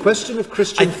 But the question of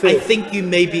Christian faith,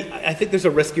 I think there's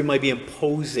a risk you might be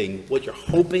imposing what you're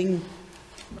hoping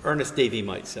Ernest Davey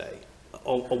might say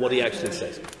on what he actually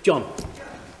says. John.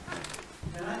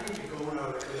 Can I need to go now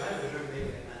because I was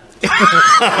making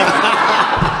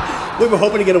We were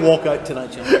hoping to get a walkout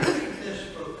tonight, John. this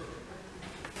book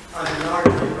as an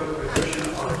argument for Christian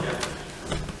apologetics.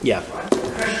 Yeah. Right?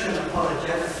 Christian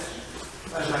apologetics,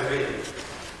 as I read it,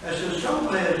 is in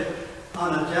some ways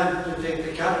an attempt to take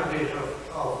the categories of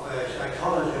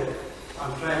psychology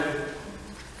and try to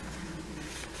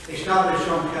establish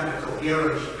some kind of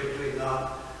coherence between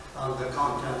that and the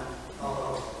content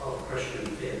of Christian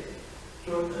faith.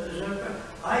 So, as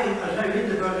I read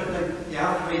the book, I think you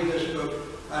have to read this book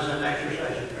as an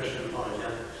exercise in Christian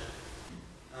apologetics.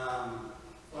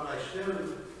 But I still,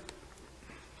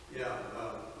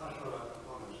 that's what I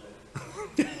want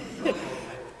to say.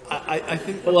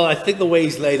 I think the way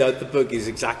he's laid out the book is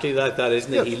exactly like that,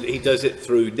 isn't it? He does it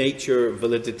through nature,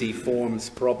 validity, forms,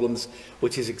 problems,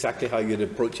 which is exactly how you'd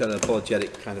approach an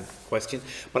apologetic kind of question.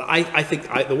 But I think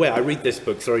the way I read this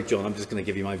book, sorry John, I'm just going to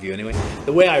give you my view anyway.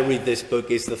 The way I read this book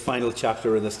is the final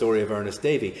chapter in the story of Ernest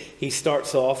Davey. He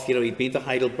starts off, he'd been to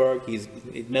Heidelberg,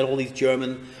 he'd met all these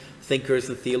German thinkers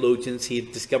and theologians, he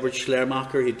had discovered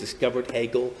Schleiermacher, he'd discovered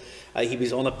Hegel, he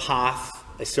was on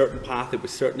a certain path. It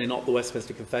was certainly not the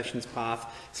Westminster Confession's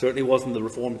path, certainly wasn't the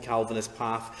Reformed Calvinist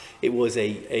path. It was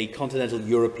a continental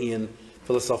European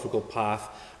philosophical path,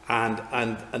 and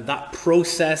that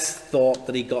process thought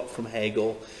that he got from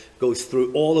Hegel goes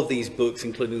through all of these books,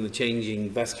 including The Changing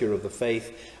Vesture of the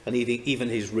Faith, and even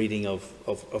his reading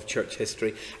of church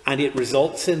history, and it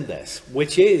results in this,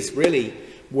 which is really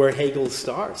where Hegel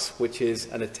starts, which is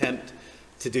an attempt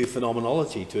to do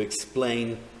phenomenology, to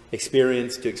explain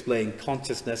experience, to explain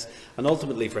consciousness, and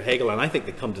ultimately for Hegel, and I think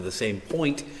they come to the same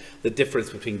point, the difference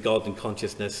between God and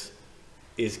consciousness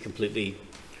is completely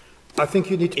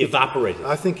evaporated.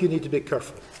 I think you need to be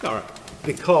careful. All right.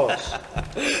 Because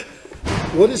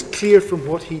what is clear from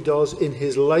what he does in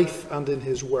his life and in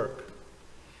his work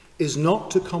is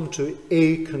not to come to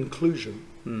a conclusion,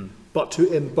 but to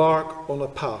embark on a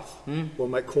path.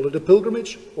 One might call it a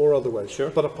pilgrimage or otherwise,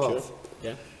 but a path. Sure.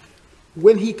 Yeah.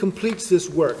 When he completes this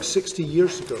work 60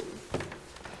 years ago,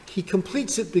 he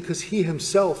completes it because he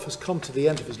himself has come to the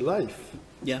end of his life.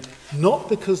 Yeah. Not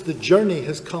because the journey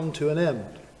has come to an end.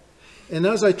 And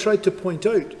as I tried to point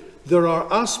out, there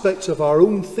are aspects of our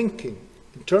own thinking,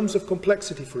 in terms of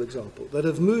complexity, for example, that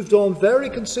have moved on very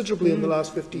considerably in the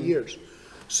last 50 years.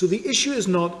 So the issue is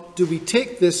not, do we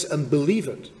take this and believe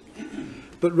it?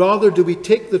 but rather do we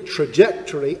take the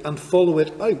trajectory and follow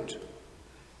it out.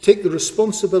 Take the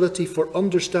responsibility for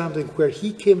understanding where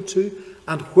he came to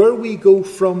and where we go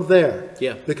from there.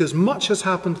 Yeah. Because much has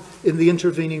happened in the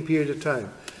intervening period of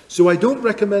time. So I don't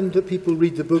recommend that people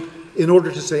read the book in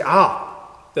order to say,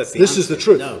 That's the this answer. is the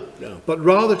truth. No. But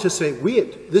rather to say,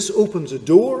 wait, this opens a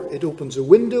door, it opens a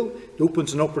window, it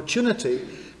opens an opportunity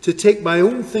to take my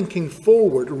own thinking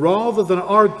forward rather than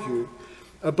argue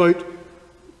about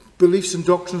beliefs and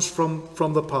doctrines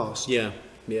from the past. Yeah.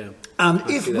 And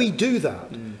if we do that,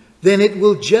 then it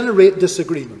will generate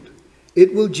disagreement.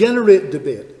 It will generate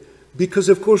debate. Because,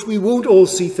 of course, we won't all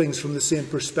see things from the same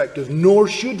perspective, nor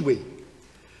should we.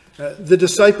 The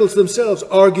disciples themselves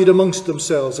argued amongst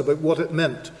themselves about what it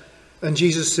meant. And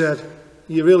Jesus said,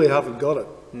 you really haven't got it.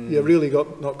 You really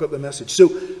not got the message. So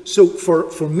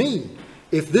for me,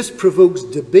 if this provokes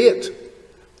debate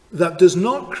that does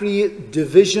not create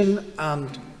division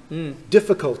and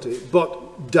difficulty,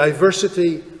 but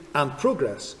diversity and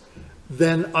progress,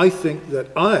 then I think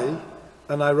that I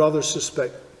rather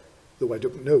suspect, though I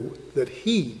don't know, that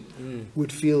he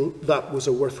would feel that was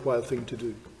a worthwhile thing to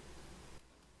do.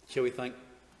 Shall we thank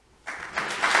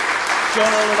John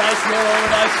Allardyce and all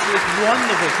Allardyce for this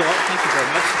wonderful talk? Thank you very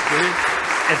much. Brilliant.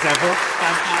 As ever.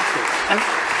 Fantastic.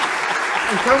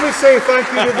 And can we say thank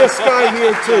you to this guy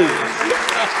here too?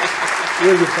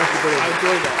 Really, thank you very much. I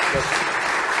enjoyed that.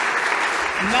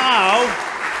 Now,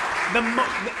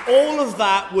 all of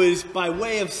that was by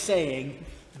way of saying,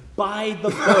 buy the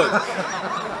book.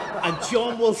 And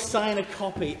John will sign a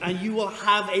copy, and you will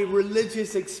have a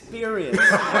religious experience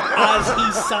as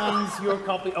he signs your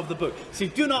copy of the book. So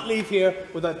do not leave here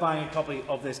without buying a copy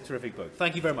of this terrific book.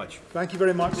 Thank you very much. Thank you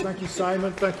very much. Thank you,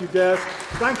 Simon. Thank you, Des.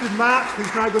 Thank you, Matt,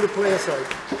 who's now going to play us out.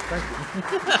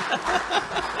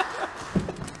 Thank you.